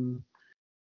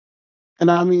and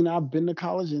I mean, I've been to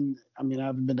college, and I mean, I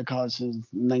haven't been to college since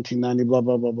 1990, blah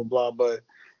blah blah blah blah. But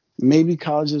maybe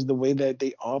college is the way that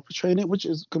they are portraying it, which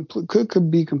is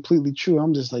could be completely true.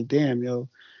 I'm just like, damn, yo,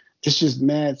 it's just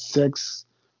mad sex,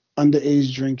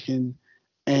 underage drinking,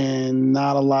 and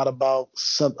not a lot about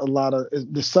a lot of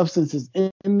the substance is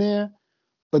in there,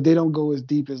 but they don't go as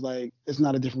deep as like it's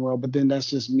not a different world. But then that's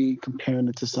just me comparing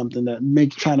it to something that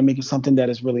trying to make it something that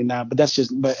it's really not. But that's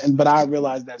just but I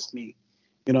realize that's me.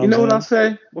 You know what You I'm know what I'll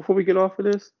saying? say before we get off of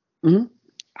this? Mm-hmm.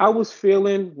 I was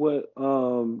feeling what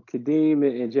Kadeem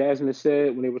and Jasmine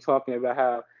said when they were talking about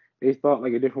how they thought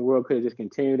like a different world could have just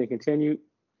continued and continued.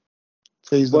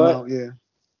 Phase them But out, yeah.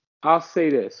 I'll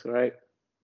say this, right?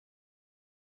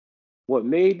 What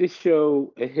made the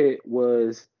show a hit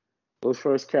was those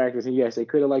first characters. And yes, they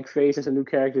could have like phased some new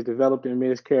characters, developed and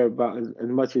made us care about as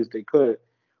much as they could.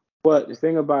 But the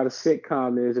thing about a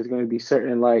sitcom is there's going to be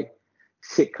certain like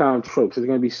sitcom tropes. There's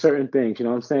going to be certain things. You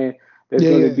know what I'm saying? There's Yeah,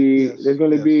 going to yeah, be yes, yes.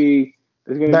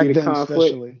 the Back then, conflict.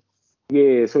 especially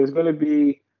Yeah, so it's going to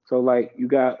be so like you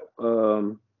got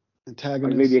like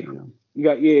antagonists. maybe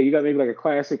Yeah. you got maybe like a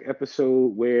classic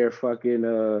episode where fucking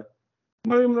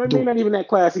maybe not even that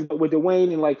classic, but with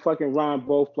Dwayne and like fucking Ron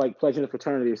both like pledging a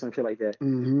fraternity or some shit like that,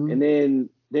 Mm-hmm. and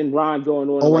then Ron going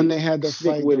on Or and when like they had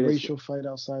stick the with it and shit. racial fight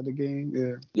outside the game.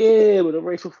 Yeah. Yeah, with a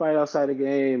racial fight outside the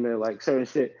game and like certain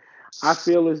shit. I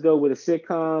feel as though with a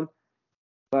sitcom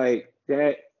like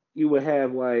that, you would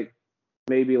have like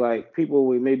maybe like people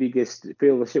would maybe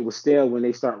feel the shit was stale when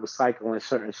they start recycling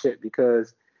certain shit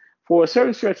because for a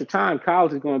certain stretch of time,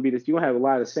 college is going to be this. You don't have a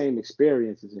lot of the same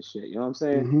experiences and shit. You know what I'm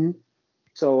saying? Mm-hmm.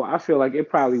 So I feel like it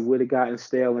probably would have gotten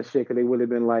stale and shit because they would have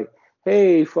been like,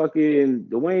 hey, fucking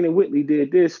Dwayne and Whitley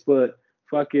did this, but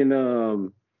fucking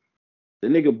the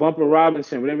nigga Bumper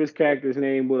Robinson, whatever his character's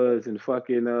name was, and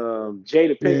fucking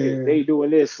Jada Pinkett, Yeah. they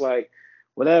doing this like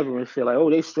whatever and shit. Like, oh,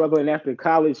 they struggling after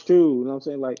college too. You know what I'm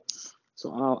saying? Like,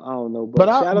 so I don't know. But But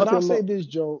shout out to I'll them. say this,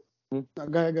 Joe. Hmm?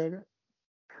 Go ahead, go ahead.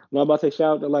 No, I'm about to say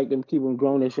shout out to like them keeping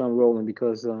Grownish on rolling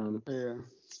because Yeah.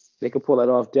 they could pull that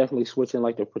off. Definitely switching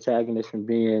like the protagonist from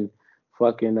being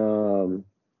fucking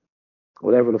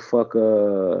whatever the fuck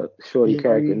shorty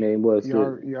character name was to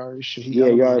Yari Shahidi. I yeah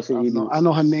don't Yara know. Shahidi. I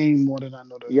know her name more than I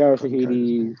know the Yara fucking character's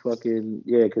Shahidi name. fucking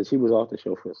yeah, because he was off the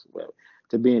show for well,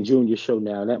 to being Junior show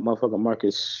now. That motherfucker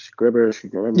Marcus Scribber,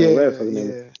 whatever Yeah, fucking name.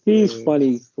 yeah, He's yeah.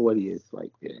 funny for what he is.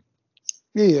 Like yeah.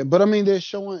 Yeah, but I mean, they're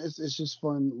showing it's just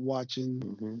fun watching,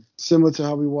 Mm-hmm. similar to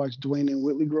how we watch Dwayne and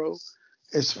Whitley grow.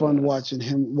 It's fun watching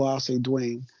him. Well, I'll say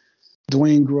Dwayne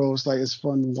Dwayne grows. Like it's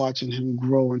fun watching him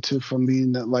grow from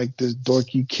being like this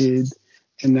dorky kid,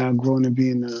 and now growing to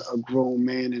being a grown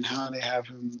man, and how they have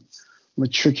him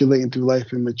matriculating through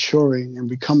life and maturing and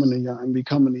becoming a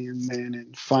young man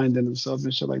and finding himself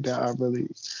and shit like that.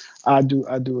 I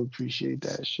do appreciate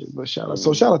that shit. But shout out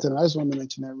to them. I just wanted to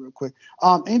mention that real quick.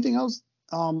 Anything else?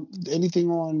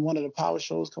 Anything on one of the power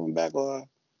shows coming back or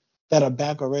that are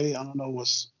back already? I don't know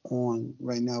what's on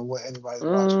right now. What anybody's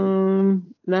watching?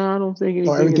 No, I don't think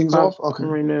anything everything's is off. Okay,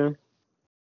 right now.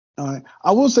 All right.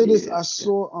 I will say this. I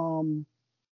saw.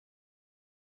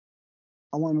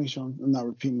 I want to make sure I'm not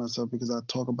repeating myself because I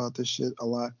talk about this shit a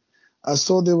lot. I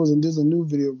saw there's a new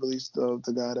video released of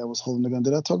the guy that was holding the gun.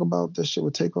 Did I talk about this shit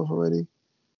with Takeoff already?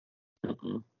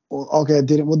 Well, okay, I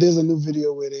didn't. Well, there's a new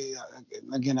video where they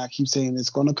again. I keep saying it's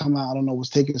gonna come out. I don't know what's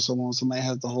taking so long. Somebody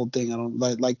has the whole thing. I don't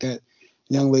like that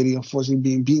young lady unfortunately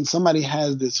being beaten. Somebody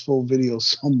has this full video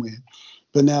somewhere.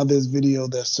 But now there's video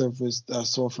that surfaced. I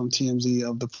saw from TMZ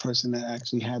of the person that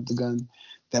actually had the gun,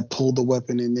 that pulled the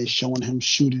weapon, and they're showing him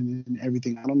shooting and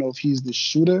everything. I don't know if he's the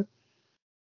shooter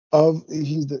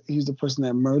he's the person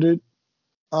that murdered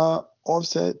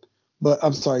Offset, but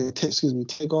I'm sorry,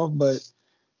 Takeoff. But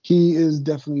he is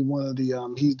definitely one of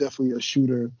the he's definitely a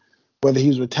shooter, whether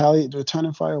he's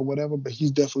returning fire or whatever. But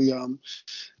he's definitely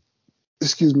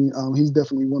he's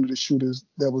definitely one of the shooters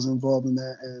that was involved in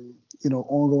that, and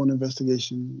ongoing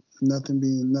investigation.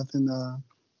 Nothing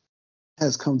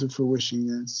has come to fruition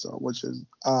yet, so which is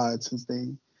odd since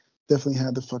they definitely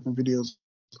had the fucking videos.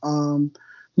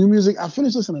 New music. I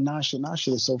finished listening to Nas shit. Nas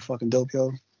shit is so fucking dope,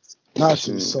 yo. Nas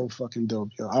shit is so fucking dope,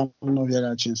 yo. I don't know if y'all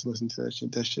got a chance to listen to that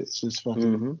shit. That shit is just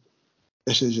fucking.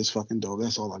 That shit is just fucking dope.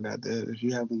 That's all I got there. If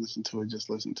you haven't listened to it, just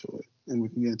listen to it, and we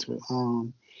can get into it.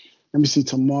 Let me see.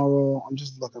 Tomorrow, I'm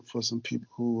just looking for some people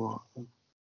who are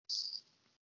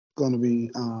going to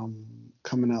be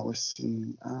coming out. Let's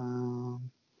see.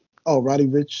 Roddy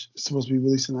Ricch is supposed to be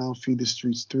releasing out Feed the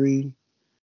Streets 3.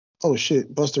 Oh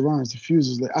shit, Busta Rhymes, The Fuse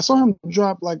is late. I saw him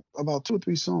drop like about 2 or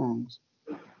 3 songs.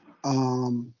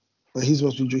 But he's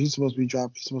supposed to be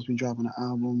dropping an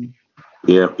album.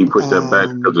 Yeah, he pushed that back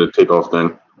because of the Takeoff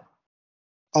thing.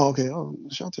 Oh, okay. Oh,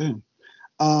 shout out to him.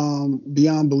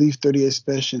 Beyond Belief, 38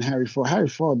 Special, and Harry Fraud. Harry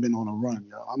Fraud been on a run,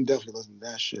 yo. I'm definitely listening to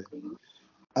that shit.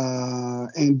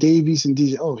 And Dave East and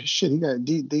DJ. Oh shit,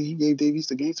 he gave Dave East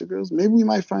the Gangster Girls. Maybe we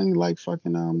might finally like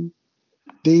fucking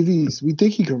Dave East. We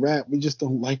think he can rap. We just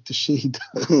don't like the shit he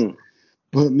does.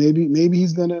 But maybe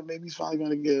he's finally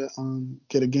gonna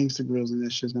get a Gangster Girls, and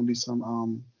that shit's gonna be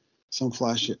some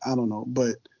fly shit. I don't know.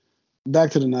 But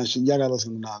back to the Nas shit. Y'all gotta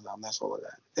listen to the Nas album. That's all I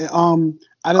got. And,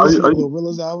 I didn't listen to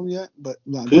Glorilla's album yet, but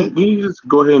can you just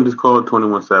go ahead and just call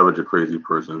 21 Savage a crazy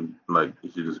person? Like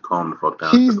you should just calm the fuck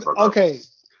down. He's okay.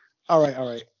 All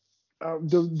right. I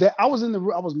was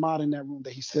modding that room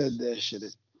that he said that shit in.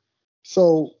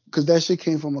 So, because that shit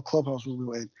came from a Clubhouse room we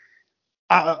were in.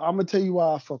 I'm gonna tell you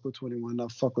why I fuck with 21. I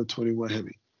fuck with 21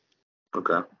 heavy.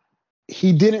 Okay.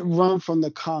 He didn't run from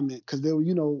the comment because they were,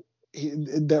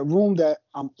 that room that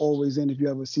I'm always in. If you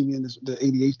ever see me in the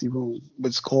ADHD room, but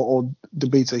it's called All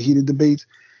Debates or Heated Debates.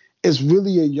 It's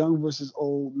really a young versus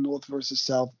old, North versus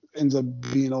South. Ends up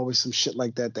being always some shit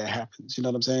like that happens. You know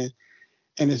what I'm saying?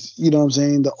 And it's,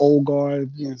 the old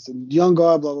guard, the young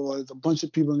guard, blah, blah, blah. There's a bunch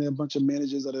of people in there, a bunch of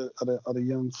managers of the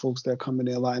young folks that come in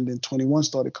there a lot. And then 21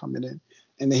 started coming in.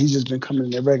 And then he's just been coming in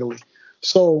there regularly.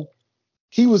 So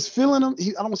he was feeling him. I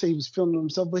don't want to say he was feeling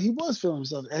himself, but he was feeling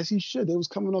himself, as he should. They was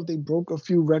coming off. They broke a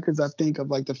few records, I think, of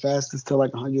like the fastest to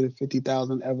like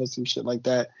 150,000 ever, some shit like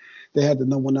that. They had the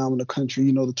 #1 album in the country,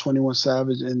 the 21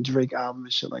 Savage and Drake album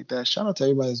and shit like that. Shout out to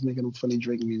everybody that's making them funny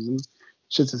Drake music.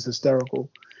 Shit's just hysterical.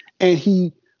 And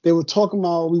they were talking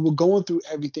about, we were going through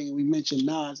everything, and we mentioned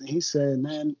Nas, and he said,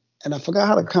 man, and I forgot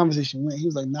how the conversation went. He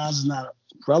was like, Nas is not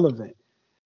relevant.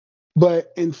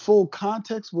 But in full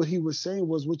context, what he was saying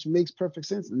was, which makes perfect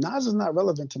sense, Nas is not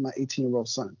relevant to my 18-year-old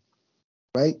son,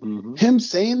 right? Mm-hmm. Him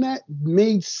saying that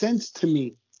made sense to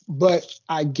me, but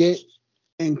I get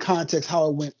in context how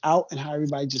it went out and how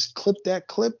everybody just clipped that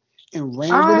clip and ran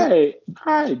with it.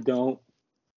 I don't.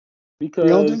 Because you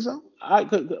don't think so?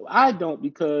 I don't,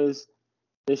 because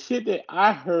the shit that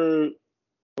I heard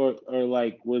or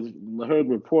like was heard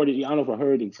reported, I don't know if I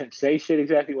heard it say shit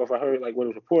exactly or if I heard like what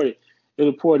was reported. It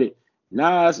reported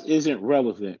Nas isn't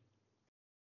relevant.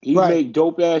 He make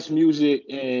dope ass music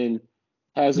and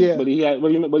has but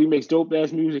he makes dope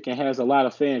ass music and has a lot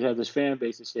of fans, has his fan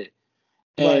base and shit.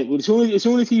 And as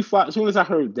soon as I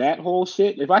heard that whole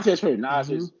shit, if I just heard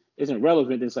Nas isn't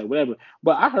relevant, then it's like whatever.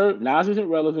 But I heard Nas isn't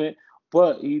relevant,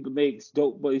 but he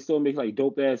still makes like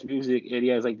dope ass music, and he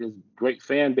has like this great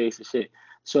fan base and shit.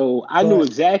 So I knew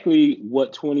exactly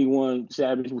what 21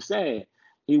 Savage was saying.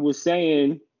 He was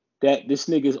saying that this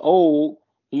nigga's old.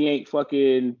 He ain't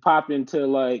fucking popping to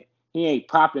like, he ain't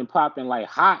popping like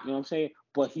hot, you know what I'm saying?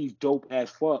 But he's dope as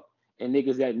fuck. And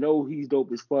niggas that know he's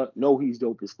dope as fuck, know he's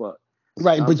dope as fuck.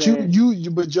 Right, you know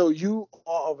but but Joe, you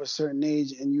are of a certain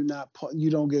age and you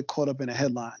don't get caught up in a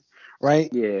headline, right?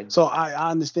 Yeah. So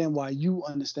I understand why you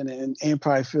understand it and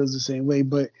probably feels the same way,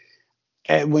 but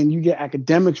when you get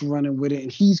academics running with it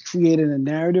and he's creating a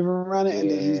narrative around it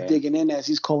and then he's digging in as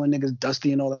he's calling niggas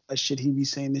dusty and all that shit, he be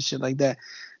saying this shit like that.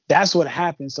 That's what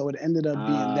happened. So it ended up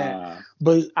being that.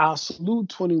 But I'll salute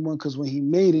 21 because when he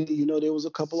made it, there was a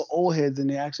couple of old heads in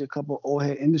there, actually a couple of old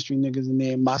head industry niggas in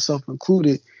there, myself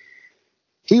included.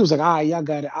 He was like, all right, y'all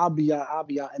got it. I'll be out.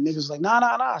 And niggas was like,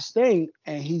 nah, stay.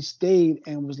 And he stayed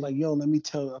and was like, yo, let me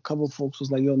tell a couple of folks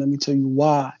was like, yo, let me tell you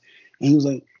why. And he was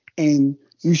like, and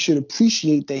you should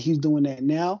appreciate that he's doing that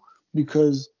now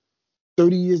because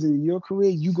 30 years in your career,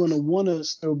 you're going to want to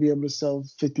still be able to sell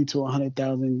 50 to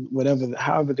 100,000, whatever,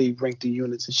 however they rank the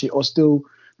units and shit, or still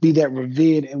be that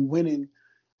revered and winning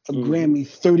a Grammy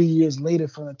 30 years later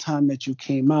from the time that you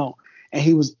came out. And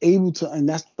he was able to, and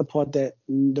that's the part that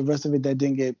the rest of it that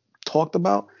didn't get talked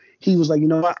about. He was like, you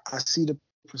know what? I see the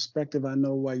perspective. I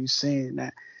know why you're saying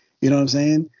that. You know what I'm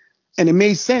saying? And it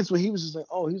made sense when he was just like,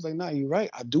 oh, he was like, nah, you're right.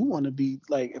 I do want to be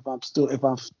like, if I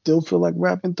still feel like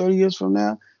rapping 30 years from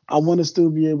now, I want to still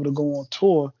be able to go on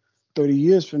tour 30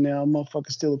 years from now.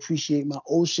 Motherfuckers still appreciate my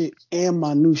old shit and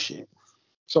my new shit.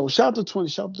 So shout out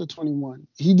to 21.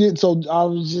 He did. So I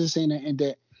was just saying that, and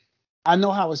that I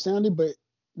know how it sounded, but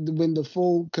when the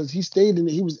full, because he stayed in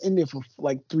it, he was in there for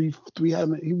like three.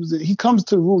 He comes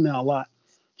to the room now a lot.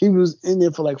 He was in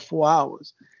there for like 4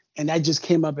 hours, and that just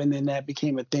came up, and then that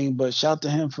became a thing. But shout to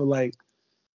him for like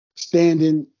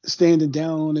standing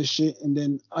down on this shit, and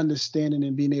then understanding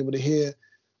and being able to hear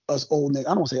us old niggas. I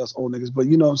don't want to say us old niggas, but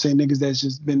you know what I'm saying, niggas that's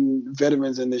just been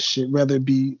veterans in this shit, whether it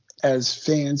be as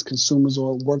fans, consumers,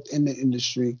 or worked in the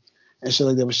industry and shit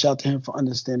like that. But shout to him for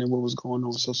understanding what was going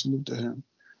on. So salute to him.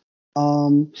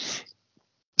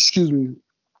 Excuse me.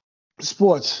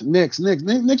 Sports. Knicks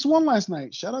won last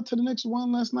night. Shout out to the Knicks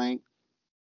won last night.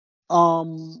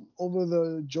 Over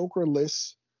the Joker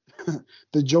list.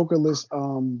 The Joker list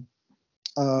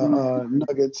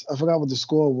Nuggets. I forgot what the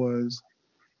score was.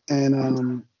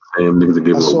 And same niggas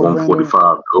gave up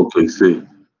 145 to OKC.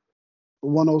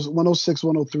 106,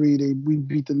 103. We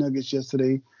beat the Nuggets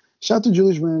yesterday. Shout out to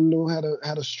Julius Randle.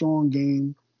 Had a strong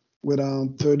game with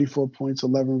 34 points,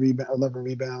 11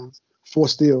 rebounds, 4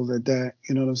 steals at that.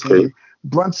 You know what I'm saying? Okay.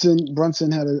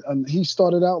 Brunson had he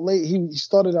started out late. He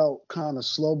started out kind of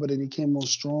slow, but then he came on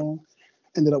strong.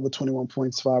 Ended up with 21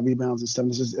 points, 5 rebounds, and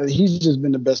 7 assists. He's just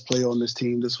been the best player on this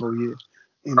team this whole year.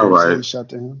 You know, all right. Shout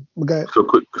to him. Okay. So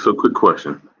quick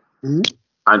question.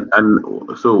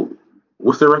 Mm-hmm. So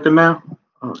what's their record now?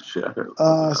 Oh shit!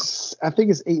 I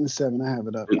think it's 8-7. I have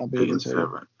it up. I'll be able to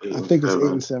tell you. I think it's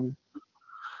 8-7.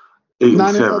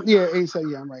 8-7. Yeah,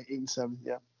 8-7. Yeah, I'm right. 8-7.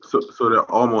 Yeah. So they're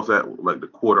almost at like the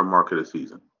quarter mark of the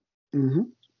season. Mm-hmm.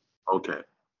 Okay.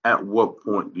 At what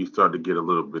point do you start to get a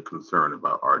little bit concerned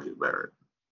about RJ Barrett?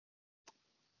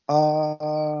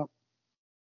 I'm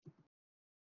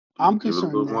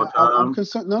concerned now. I'm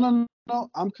concerned. No.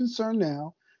 I'm concerned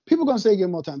now. People are gonna say give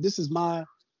him more time. This is my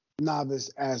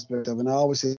novice aspect of it. And I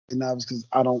always say novice because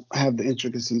I don't have the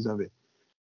intricacies of it.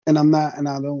 And I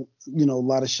don't, a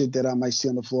lot of shit that I might see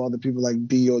on the floor, other people like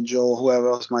B or Joe or whoever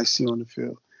else might see on the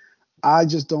field. I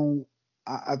just don't,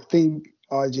 I think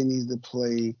RJ needs to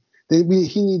play.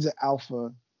 He needs an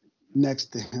alpha next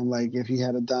to him. Like if he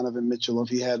had a Donovan Mitchell, or if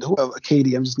he had whoever,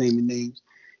 Katie, I'm just naming names,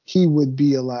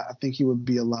 I think he would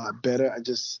be a lot better. I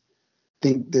just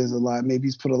think there's a lot, maybe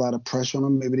he's put a lot of pressure on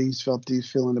him. Maybe he's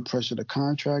feeling the pressure of the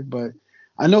contract, but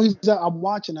I know I'm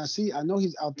watching, I know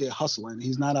he's out there hustling.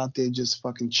 He's not out there just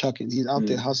fucking chucking. He's out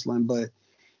there hustling, but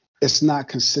it's not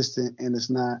consistent and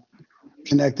it's not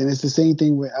connecting. It's the same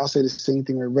thing I'll say the same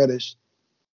thing with Reddish.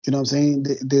 You know what I'm saying?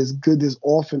 There's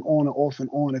off and on and off and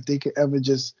on. If they could ever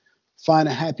just find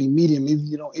a happy medium,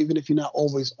 even if you're not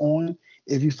always on,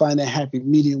 if you find that happy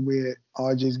medium where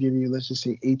RJ's giving you, let's just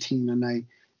say 18 a night,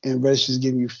 and Reddish is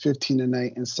giving you 15 a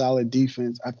night and solid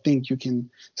defense, I think you can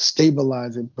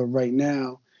stabilize it. But right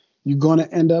now, you're going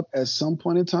to end up at some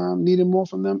point in time needing more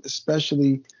from them,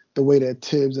 especially the way that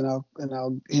Tibbs, and I'll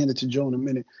hand it to Joe in a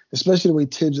minute, especially the way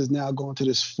Tibbs is now going to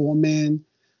this 4-man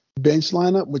bench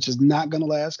lineup, which is not going to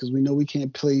last because we know we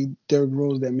can't play Derrick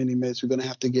Rose that many minutes. We're going to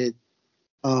have to get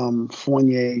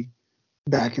Fournier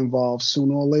back involved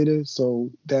sooner or later. So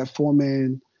that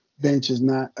 4-man bench is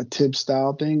not a Tibbs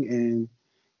style thing, and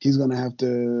he's gonna have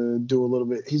to do a little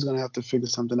bit. He's gonna have to figure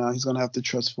something out. He's gonna have to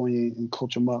trust Fournier and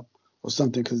coach him up or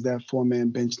something, because that 4-man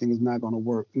bench thing is not gonna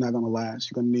work, not gonna last.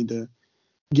 You're gonna need to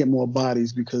get more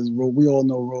bodies, because we all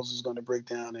know Rose is gonna break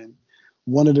down, and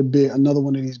another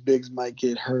one of these bigs might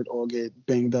get hurt or get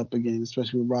banged up again,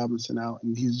 especially with Robinson out,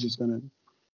 and he's just gonna.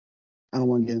 I don't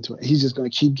want to get into it. He's just gonna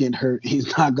keep getting hurt.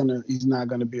 He's not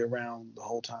gonna be around the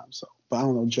whole time. So, but I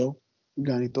don't know, Joe. You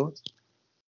got any thoughts?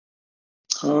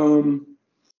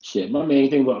 Shit. My main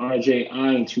thing with RJ, I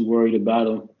ain't too worried about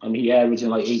him. I mean, he averaging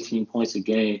like 18 points a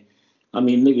game. I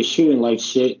mean, niggas shooting like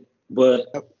shit,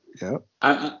 but Yep.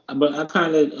 I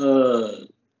kind of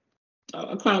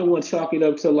want to chalk it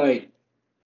up to like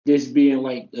this being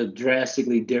like a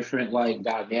drastically different like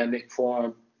dynamic for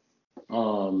him.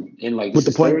 In like with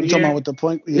the point, you talking about with the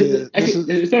point? Yeah,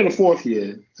 it's not the fourth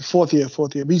year. Fourth year.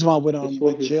 He's on with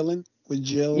Jalen. With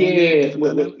Jalen.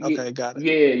 Yeah. Okay, got it.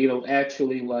 Yeah,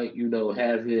 actually like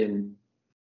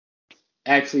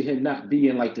actually him not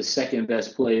being like the second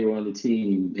best player on the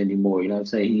team anymore. You know what I'm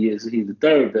saying? He's the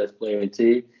third best player on the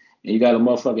team, and you got a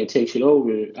motherfucker that takes it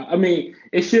over. I mean,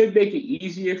 it should make it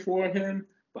easier for him,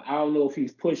 but I don't know if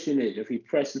he's pushing it, if he's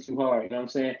pressing too hard. You know what I'm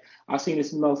saying? I've seen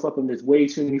this motherfucker miss way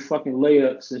too many fucking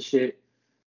layups and shit,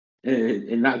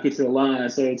 and not get to the line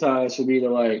certain times for me to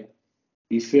like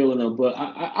he's feeling them. But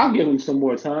I'll give him some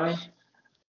more time,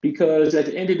 because at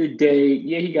the end of the day,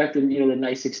 yeah, he got the the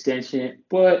nice extension,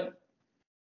 but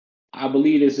I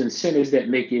believe there's incentives that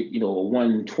make it, a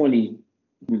 120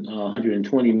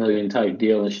 million type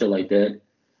deal and shit like that.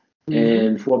 Mm-hmm.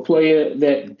 And for a player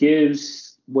that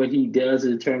gives what he does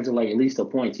in terms of like at least a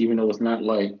point, even though it's not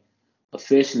like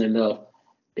efficient enough,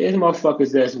 there's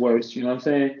motherfuckers that's worse, you know what I'm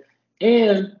saying?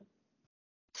 And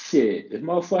shit, if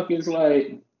motherfuckers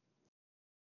like,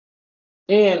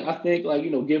 and I think like,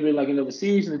 give it like another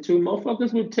season or two,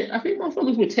 motherfuckers would take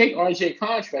RJ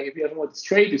contract if you ever want to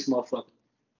trade this motherfucker.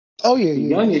 Oh yeah,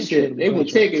 young and shit. They would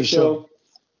take it. Sure.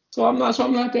 So I'm not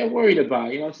that worried about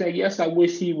it. You know what I'm saying? Yes, I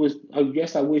wish he was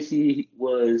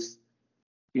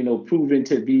proven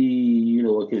to be,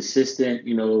 a consistent,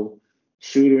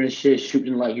 shooter and shit,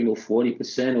 shooting like,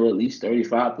 40% or at least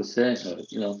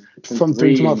 35%, from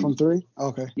three.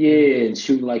 Okay. Yeah, and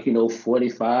shooting like,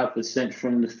 45%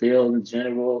 from the field in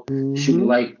general, shooting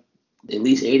like at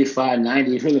least 85,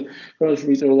 90 from the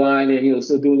free throw line, and,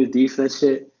 still doing his defense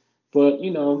shit. But,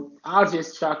 I'll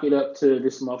just chalk it up to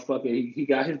this motherfucker. He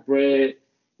got his bread.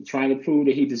 He's trying to prove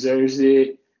that he deserves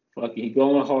it. Fucking, he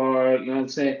going hard. You know what I'm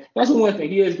saying? That's the one thing.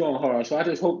 He is going hard. So I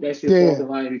just hope that shit falls in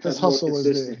line and becomes more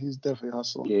consistent. Is there. He's definitely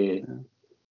hustling.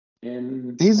 Yeah.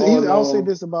 And I'll say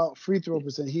this about free throw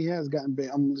percent. He has gotten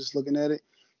better. I'm just looking at it.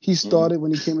 He started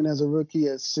when he came in as a rookie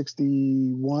at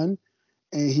 61,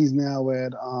 and he's now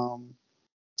at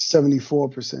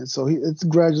 74%. So it's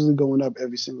gradually going up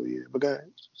every single year. But go ahead.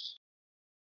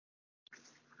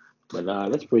 But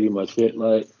that's pretty much it.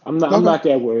 Like I'm not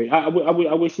that worried. I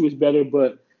wish he was better,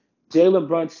 but Jalen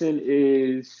Brunson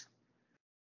is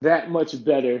that much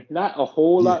better. Not a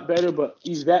whole lot better, but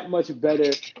he's that much better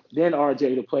than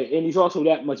RJ to play, and he's also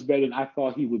that much better than I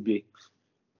thought he would be.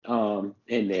 In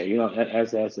there,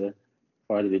 as a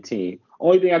part of the team.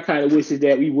 Only thing I kind of wish is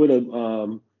that we would have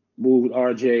moved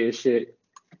RJ and shit,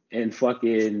 and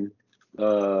fucking.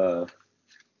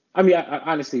 I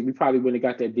honestly, we probably wouldn't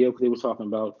have got that deal because they were talking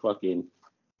about fucking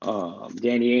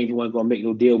Danny Ainge wasn't gonna make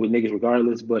no deal with niggas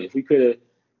regardless. But if we could have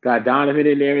got Donovan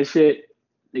in there and shit,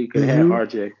 they could have had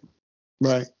RJ.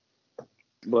 Right.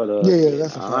 But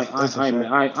that's a fact.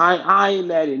 I ain't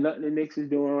mad at nothing the Knicks is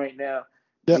doing right now.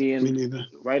 Yep, me neither.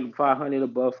 Right 500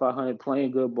 above 500,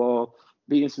 playing good ball,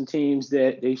 beating some teams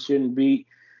that they shouldn't beat,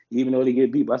 even though they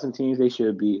get beat by some teams they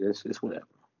should beat. It's whatever.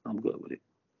 I'm good with it.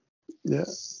 Yeah.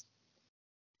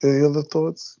 Any other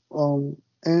thoughts?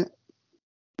 Ant?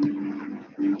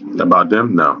 About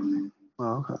them? No.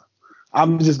 Oh, okay.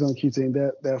 I'm just gonna keep saying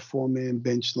that 4-man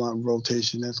bench line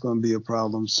rotation, that's gonna be a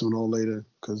problem sooner or later,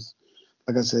 because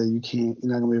like I said, you're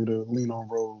not gonna be able to lean on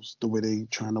Rose the way they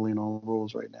trying to lean on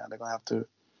Rose right now. They're gonna have to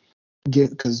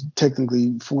because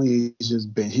technically Fournier is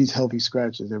just bench. He's healthy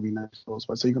scratches every night, so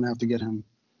you're gonna have to get him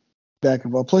back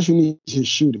involved. Plus, you need his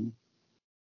shooting,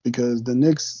 because the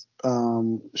Knicks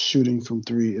shooting from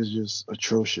three is just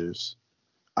atrocious.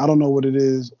 I don't know what it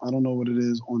is on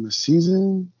the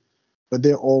season, but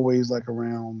they're always like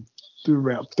around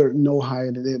 30, no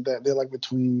higher than that. They're like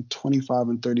between 25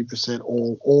 and 30%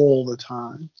 all the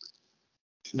time.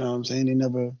 You know what I'm saying? They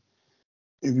never.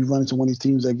 If you run into one of these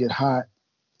teams that get hot,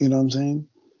 you know what I'm saying?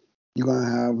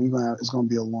 It's gonna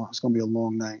be a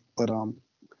long night. But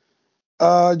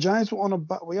Giants were on a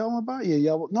bye. Were y'all on a bye? Yeah,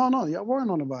 y'all. No, y'all weren't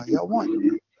on a bye. Y'all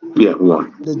won. Yeah,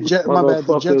 one. My bad. The Jets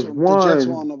Motherfuckers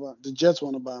want to buy. The Jets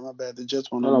want to buy. My bad. The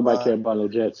Jets want to buy. Nobody care about no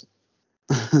Jets.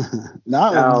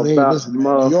 Now, hey, about listen,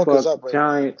 man. New York is up motherfucking right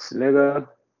Giants, nigga.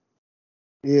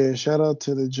 Yeah, shout out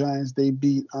to the Giants. They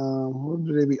beat who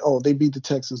did they beat? Oh, they beat the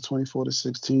Texans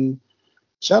 24-16.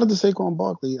 Shout out to Saquon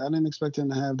Barkley. I didn't expect him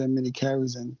to have that many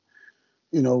carries and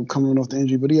coming off the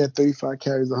injury, but he had 35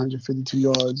 carries, 152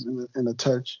 yards and a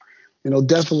touch.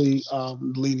 Definitely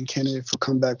leading candidate for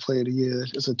comeback player of the year.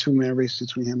 It's a two-man race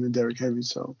between him and Derrick Henry.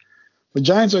 So the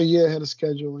Giants are a year ahead of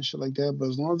schedule and shit like that. But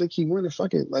as long as they keep winning,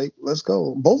 fuck it. Like, let's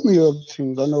go. Both New York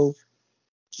teams, I know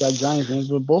got Giants fans,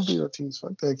 but both New York teams,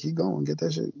 fuck that. Keep going. Get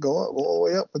that shit. Go up, all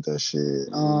the way up with that shit.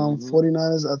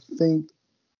 49ers, I think,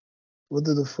 what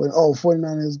did the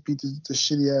 49ers beat the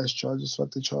shitty ass Chargers,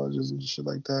 fuck the Chargers and shit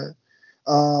like that.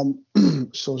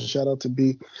 So shout out to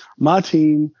B. My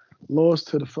team lost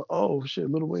to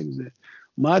Little Wayne's there.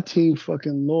 My team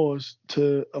fucking lost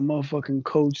to a motherfucking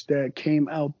coach that came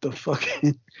out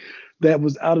that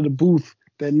was out of the booth,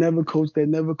 that never coached the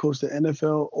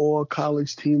NFL or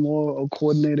college team or a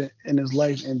coordinator in his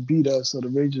life and beat us. So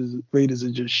the Raiders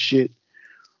are just shit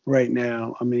right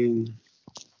now. I mean,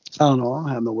 I don't know. I don't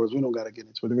have no words. We don't got to get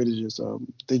into it. The Raiders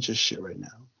they just shit right now.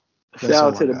 Shout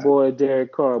out to the boy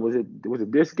Derek Carr. Was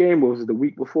it this game or was it the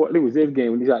week before? I think it was this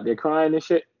game when he's out there crying and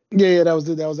shit. Yeah, that was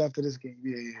it. That was after this game.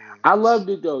 Yeah. I loved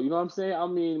it though. You know what I'm saying? I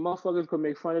mean, motherfuckers could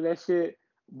make fun of that shit,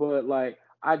 but like,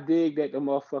 I dig that the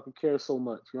motherfucker cares so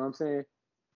much. You know what I'm saying?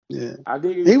 Yeah. I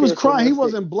dig he was crying. So he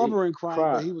wasn't blubbering crying,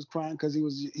 but he was crying because he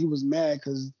was mad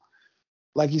because,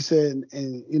 like he said,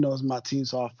 and it's my team,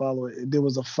 so I follow it. There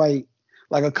was a fight.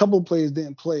 Like a couple of players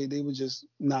didn't play; they were just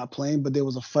not playing. But there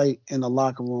was a fight in the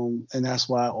locker room, and that's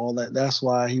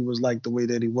why he was like the way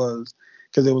that he was,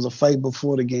 because there was a fight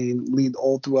before the game, lead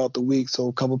all throughout the week. So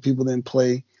a couple of people didn't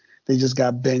play; they just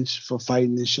got benched for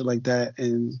fighting and shit like that.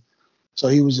 And so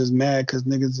he was just mad because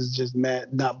niggas is just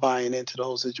mad, not buying into the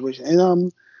whole situation.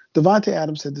 And Devontae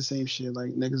Adams said the same shit.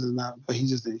 Like niggas is not, but he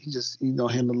just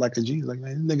handled like a G. Like,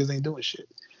 man, these niggas ain't doing shit.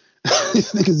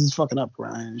 These niggas is fucking up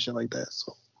Ryan and shit like that.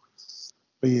 So.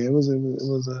 But yeah, it was a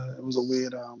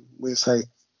weird sight.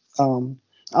 I don't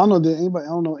know. I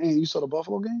don't know. Ant, you saw the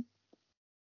Buffalo game?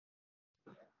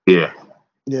 Yeah.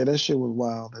 Yeah, that shit was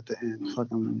wild at the end.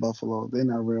 Fucking Buffalo, they're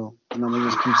not real. And I'm gonna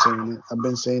just keep saying it. I've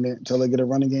been saying it until they get a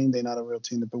running game. They're not a real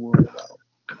team to be worried about.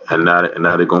 And now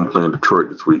they're gonna play in Detroit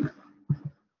this week.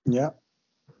 Yeah.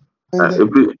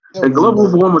 And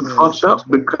Global's woman fucked up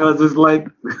because it's like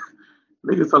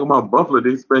niggas talking about Buffalo.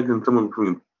 They expecting somewhere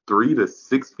between 3 to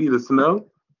 6 feet of snow.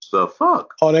 The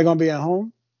fuck? Oh, they're gonna be at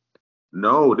home?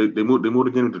 No, they moved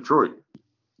the game to Detroit.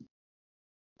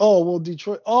 Oh well,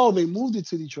 Detroit. Oh, they moved it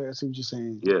to Detroit. I see what you're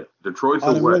saying. Yeah, Detroit's I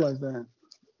didn't realize that.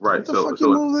 Right. What the fuck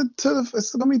you moved it to?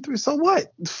 It's gonna be 3. So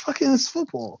what? Fucking it's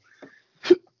football.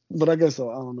 But I guess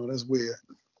so. I don't know. That's weird.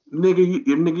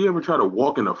 Nigga, you ever try to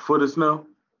walk in a foot of snow?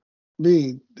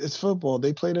 It's football.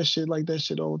 They play that shit like that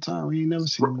shit all the time. We ain't never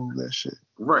seen them move that shit.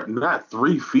 Right, not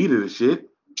 3 feet of the shit.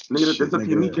 Nigga, that's up to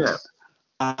your kneecap.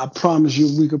 I promise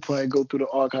you, we could probably go through the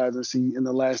archives and see in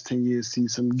the last 10 years, see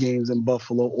some games in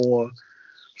Buffalo or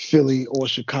Philly or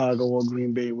Chicago or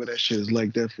Green Bay where that shit is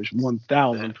like that for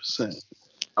 1,000%.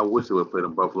 I wish they would have played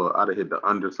in Buffalo. I'd have hit the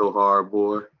under so hard,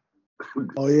 boy.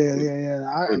 Oh yeah.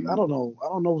 I don't know. I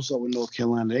don't know what's up with North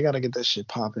Carolina. They gotta get that shit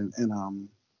popping, and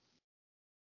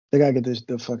they gotta get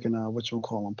the fucking what you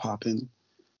call them popping,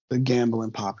 the gambling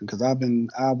popping. Because I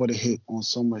would have hit on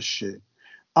so much shit.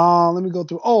 Let me go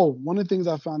through. Oh, one of the things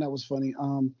I found that was funny.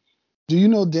 Do you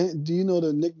know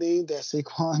the nickname that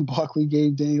Saquon Barkley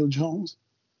gave Daniel Jones?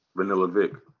 Vanilla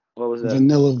Vic. What was that?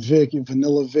 Vanilla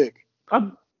Vic.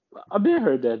 I've been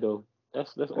heard that though.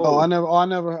 That's old. Oh, I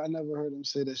never heard him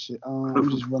say that shit. I'm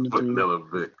just running through. Vanilla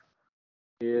Vic.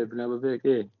 Yeah, Vanilla Vic.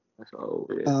 Yeah, that's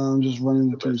old. Yeah. I'm just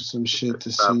running through some shit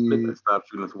to see. Stop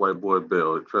shooting this white boy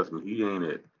Bill. Trust me, he ain't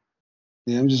it.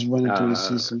 Yeah, I'm just running through to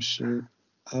see some shit.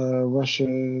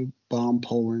 Russia bombed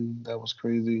Poland. That was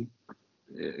crazy.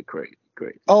 Yeah, crazy.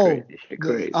 Oh,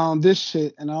 crazy. This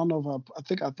shit, and I don't know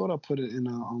if I thought I put it in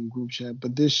our group chat,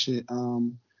 but this shit,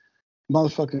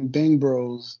 motherfucking Bang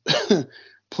Bros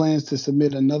plans to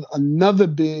submit another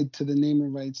bid to the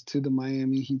naming rights to the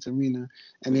Miami Heat arena,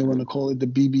 and they want to call it the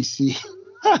BBC.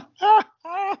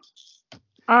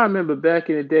 I remember back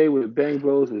in the day when Bang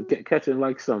Bros was catching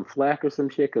like some flack or some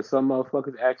shit because some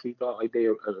motherfuckers actually thought like they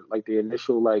like the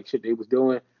initial like shit they was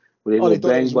doing, where they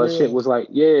Bang Bros shit was like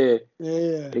yeah.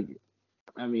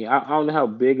 I mean, I don't know how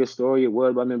big a story it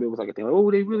was, but I remember it was like a thing. Oh,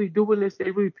 they really doing this?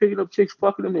 They really picking up chicks,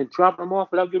 fucking them, and dropping them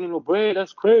off without giving them no bread?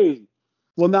 That's crazy.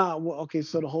 Well, okay.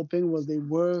 So the whole thing was they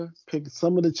were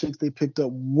some of the chicks they picked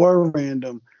up were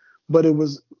random, but it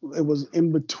was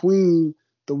in between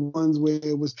the ones where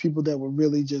it was people that were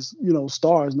really just,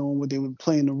 stars, knowing what they were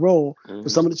playing the role. Mm-hmm.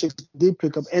 But some of the chicks did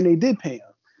pick up, and they did pay them.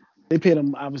 They paid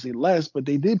them obviously less, but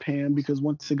they did pay them because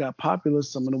once it got popular,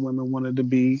 some of the women wanted to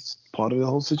be part of the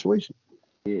whole situation.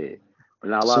 Yeah. But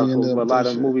now a lot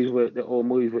of movies with the old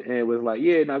movies would end with like,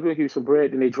 yeah, now we're gonna give you some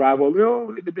bread, then they drive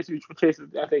over, the bitch be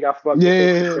chasing. I think I fucked.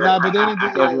 Yeah, but they didn't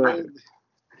do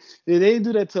they didn't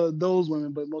do that to those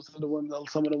women, but most of the women,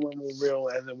 some of the women were real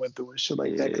as it went through and shit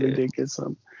like that, because they did get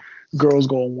some girls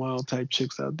going wild type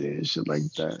chicks out there and shit like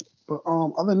that. But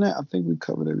other than that, I think we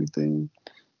covered everything.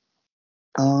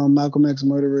 Malcolm X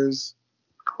murderers,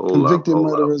 convicted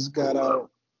murderers got out.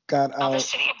 The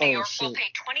city of New York will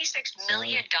pay $26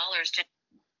 million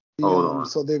to.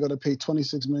 So they're going to pay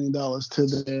 $26 million to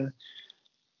the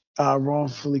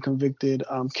wrongfully convicted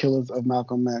killers of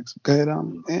Malcolm X. Go ahead,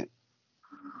 Ant.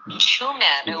 Two men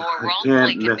who were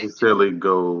wrongfully convicted. Can't necessarily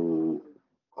go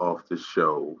off the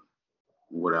show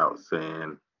without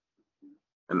saying,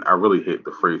 and I really hate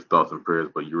the phrase thoughts and prayers,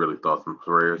 but you really thoughts and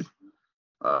prayers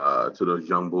to those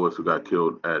young boys who got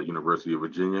killed at University of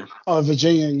Virginia. Oh,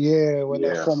 Virginia, yeah, when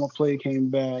that former play came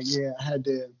back. Yeah, I had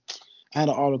an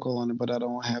article on it, but I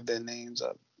don't have their names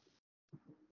up.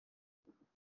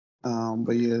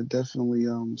 But yeah, definitely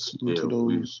salute to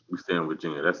those. We stay in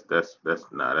Virginia. That's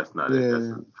not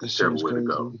it. That's a terrible way to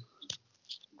go.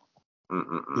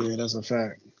 Yeah, that's a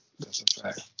fact.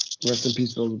 Rest in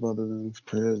peace, those brothers, and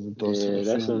prayers and thoughts. Yeah,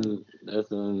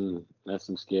 that's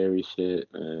some scary shit,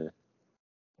 man.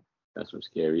 That's some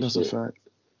scary shit. That's a fact.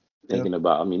 Thinking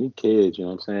about, the kids, you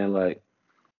know what I'm saying? Like,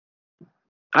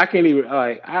 I can't even,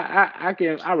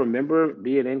 I remember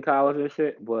being in college and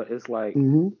shit, but it's like,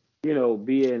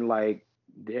 being like,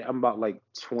 I'm about like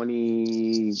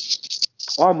 20,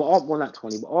 not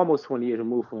 20, but almost 20 years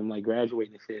removed from like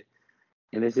graduating and shit.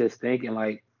 And it's just thinking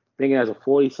as a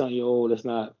 40-something-year-old, it's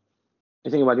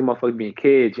thinking about these motherfuckers being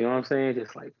kids, you know what I'm saying?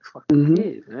 Just like fucking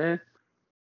kids, man.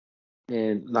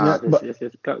 And just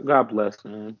God bless,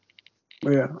 man.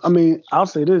 Yeah, I'll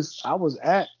say this: I was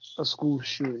at a school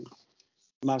shooting.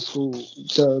 My school,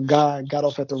 the guy got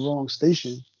off at the wrong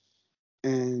station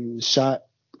and shot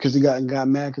because he got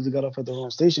mad because he got off at the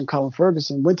wrong station. Colin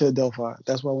Ferguson went to Adelphi.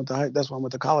 That's why I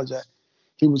went to college at.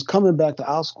 He was coming back to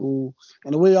our school,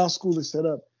 and the way our school is set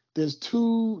up, the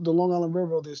Long Island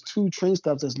Railroad, there's two train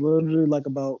stops that's literally like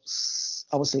about,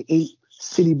 I would say, 8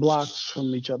 city blocks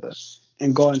from each other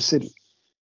in Garden City.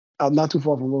 Not too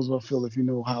far from Roosevelt Field, if you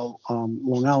know how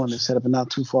Long Island is set up, and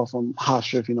not too far from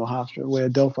Hofstra, if you know Hofstra, where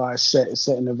Adelphi is set. It's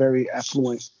set in a very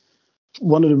affluent,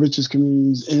 one of the richest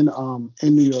communities in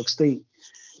New York State.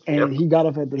 And he got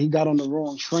on the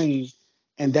wrong train,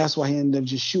 and that's why he ended up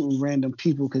just shooting random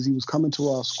people, because he was coming to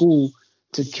our school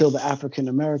to kill the African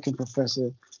American professor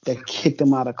that kicked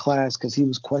him out of class because he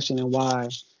was questioning why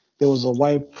there was a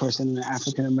white person in the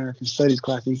African American studies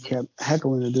class that he kept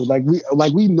heckling the dude.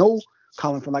 We know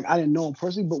Colin from, I didn't know him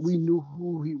personally, but we knew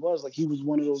who he was. Like, he was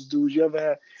one of those dudes. You ever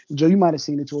had, Joe, you might have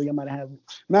seen it too, or you might have had,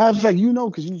 matter of fact,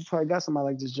 because you probably got somebody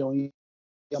like this, Joe. You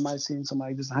might have seen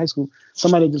somebody like this in high school.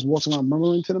 Somebody that just walks around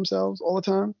murmuring to themselves all the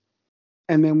time.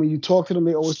 And then when you talk to them,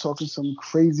 they always talking some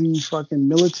crazy fucking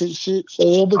militant shit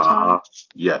all the time.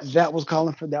 Yes. That was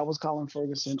Colin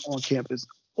Ferguson on campus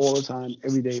all the time,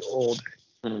 every day, all day.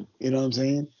 Mm-hmm. You know what I'm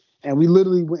saying? And we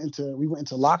literally went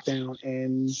into lockdown,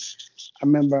 and I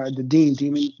remember the dean,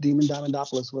 Demon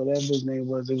Diamondopoulos, whatever his name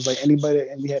was, it was like anybody,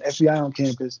 and we had FBI on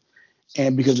campus,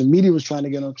 and because the media was trying to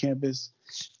get on campus,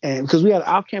 and because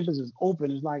our campus is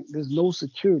open, it's like there's no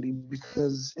security,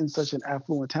 because in such an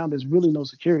affluent town, there's really no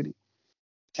security.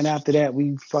 And after that,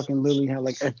 we fucking literally had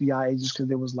like FBI agents, because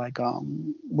there was like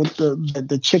with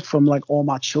the chick from like All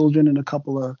My Children and a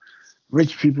couple of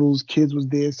rich people's kids was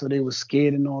there, so they were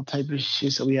scared and all type of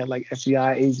shit. So we had like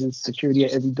FBI agents, security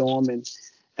at every dorm and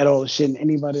at all the shit. And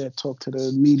anybody that talked to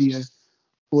the media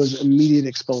was immediate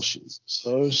expulsion.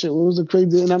 So shit, it was a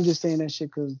crazy. And I'm just saying that shit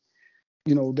because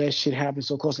that shit happened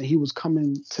so close. And he was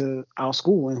coming to our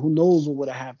school, and who knows what would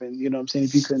have happened. You know what I'm saying?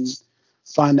 If he couldn't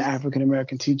find the African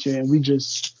American teacher, and we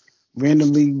just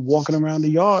randomly walking around the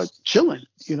yard chilling.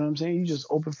 You know what I'm saying? You just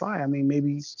open fire.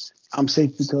 Maybe I'm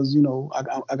safe because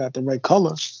I got the right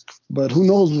color, but who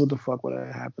knows what the fuck would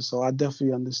have happened. So I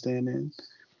definitely understand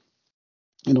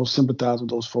and sympathize with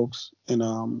those folks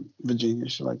in Virginia,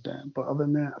 shit like that. But other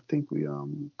than that, I think we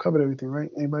covered everything,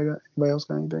 right? Anybody else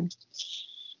got anything?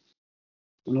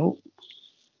 Nope.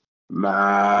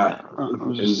 Nah.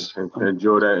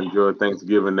 Enjoy that. Enjoy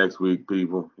Thanksgiving next week,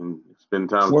 people, and spend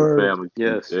time with your family.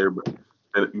 Yes. Everybody.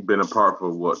 You've been apart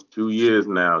for 2 years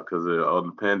now because of all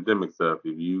the pandemic stuff.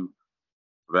 If you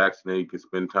vaccinated, you can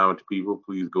spend time with your people,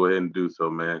 please go ahead and do so,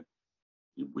 man.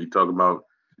 We talk about,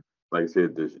 like I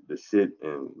said, the shit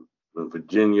in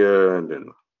Virginia and then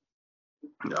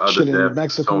the other Shit in deaths,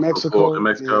 Mexico, so forth in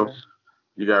Mexico. Yeah.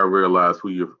 You gotta realize who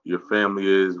your family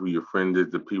is, who your friend is,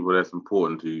 the people that's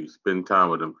important to you. Spend time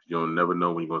with them. You'll never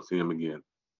know when you're gonna see them again.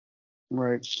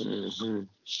 Right.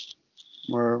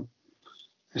 Mm-hmm. Or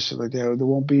and shit like that. There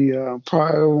won't be we're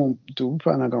probably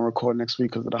not gonna record next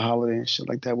week because of the holiday and shit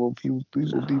like that. We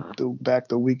will be back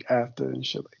the week after and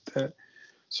shit like that.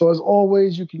 So as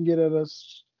always, you can get at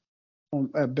us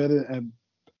at better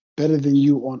than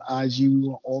you on IG. We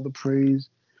want all the praise.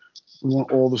 We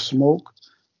want all the smoke.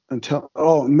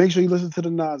 Make sure you listen to the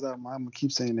Nas album. I'm gonna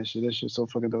keep saying that shit. That shit's so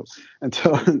fucking dope.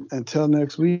 Until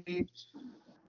next week.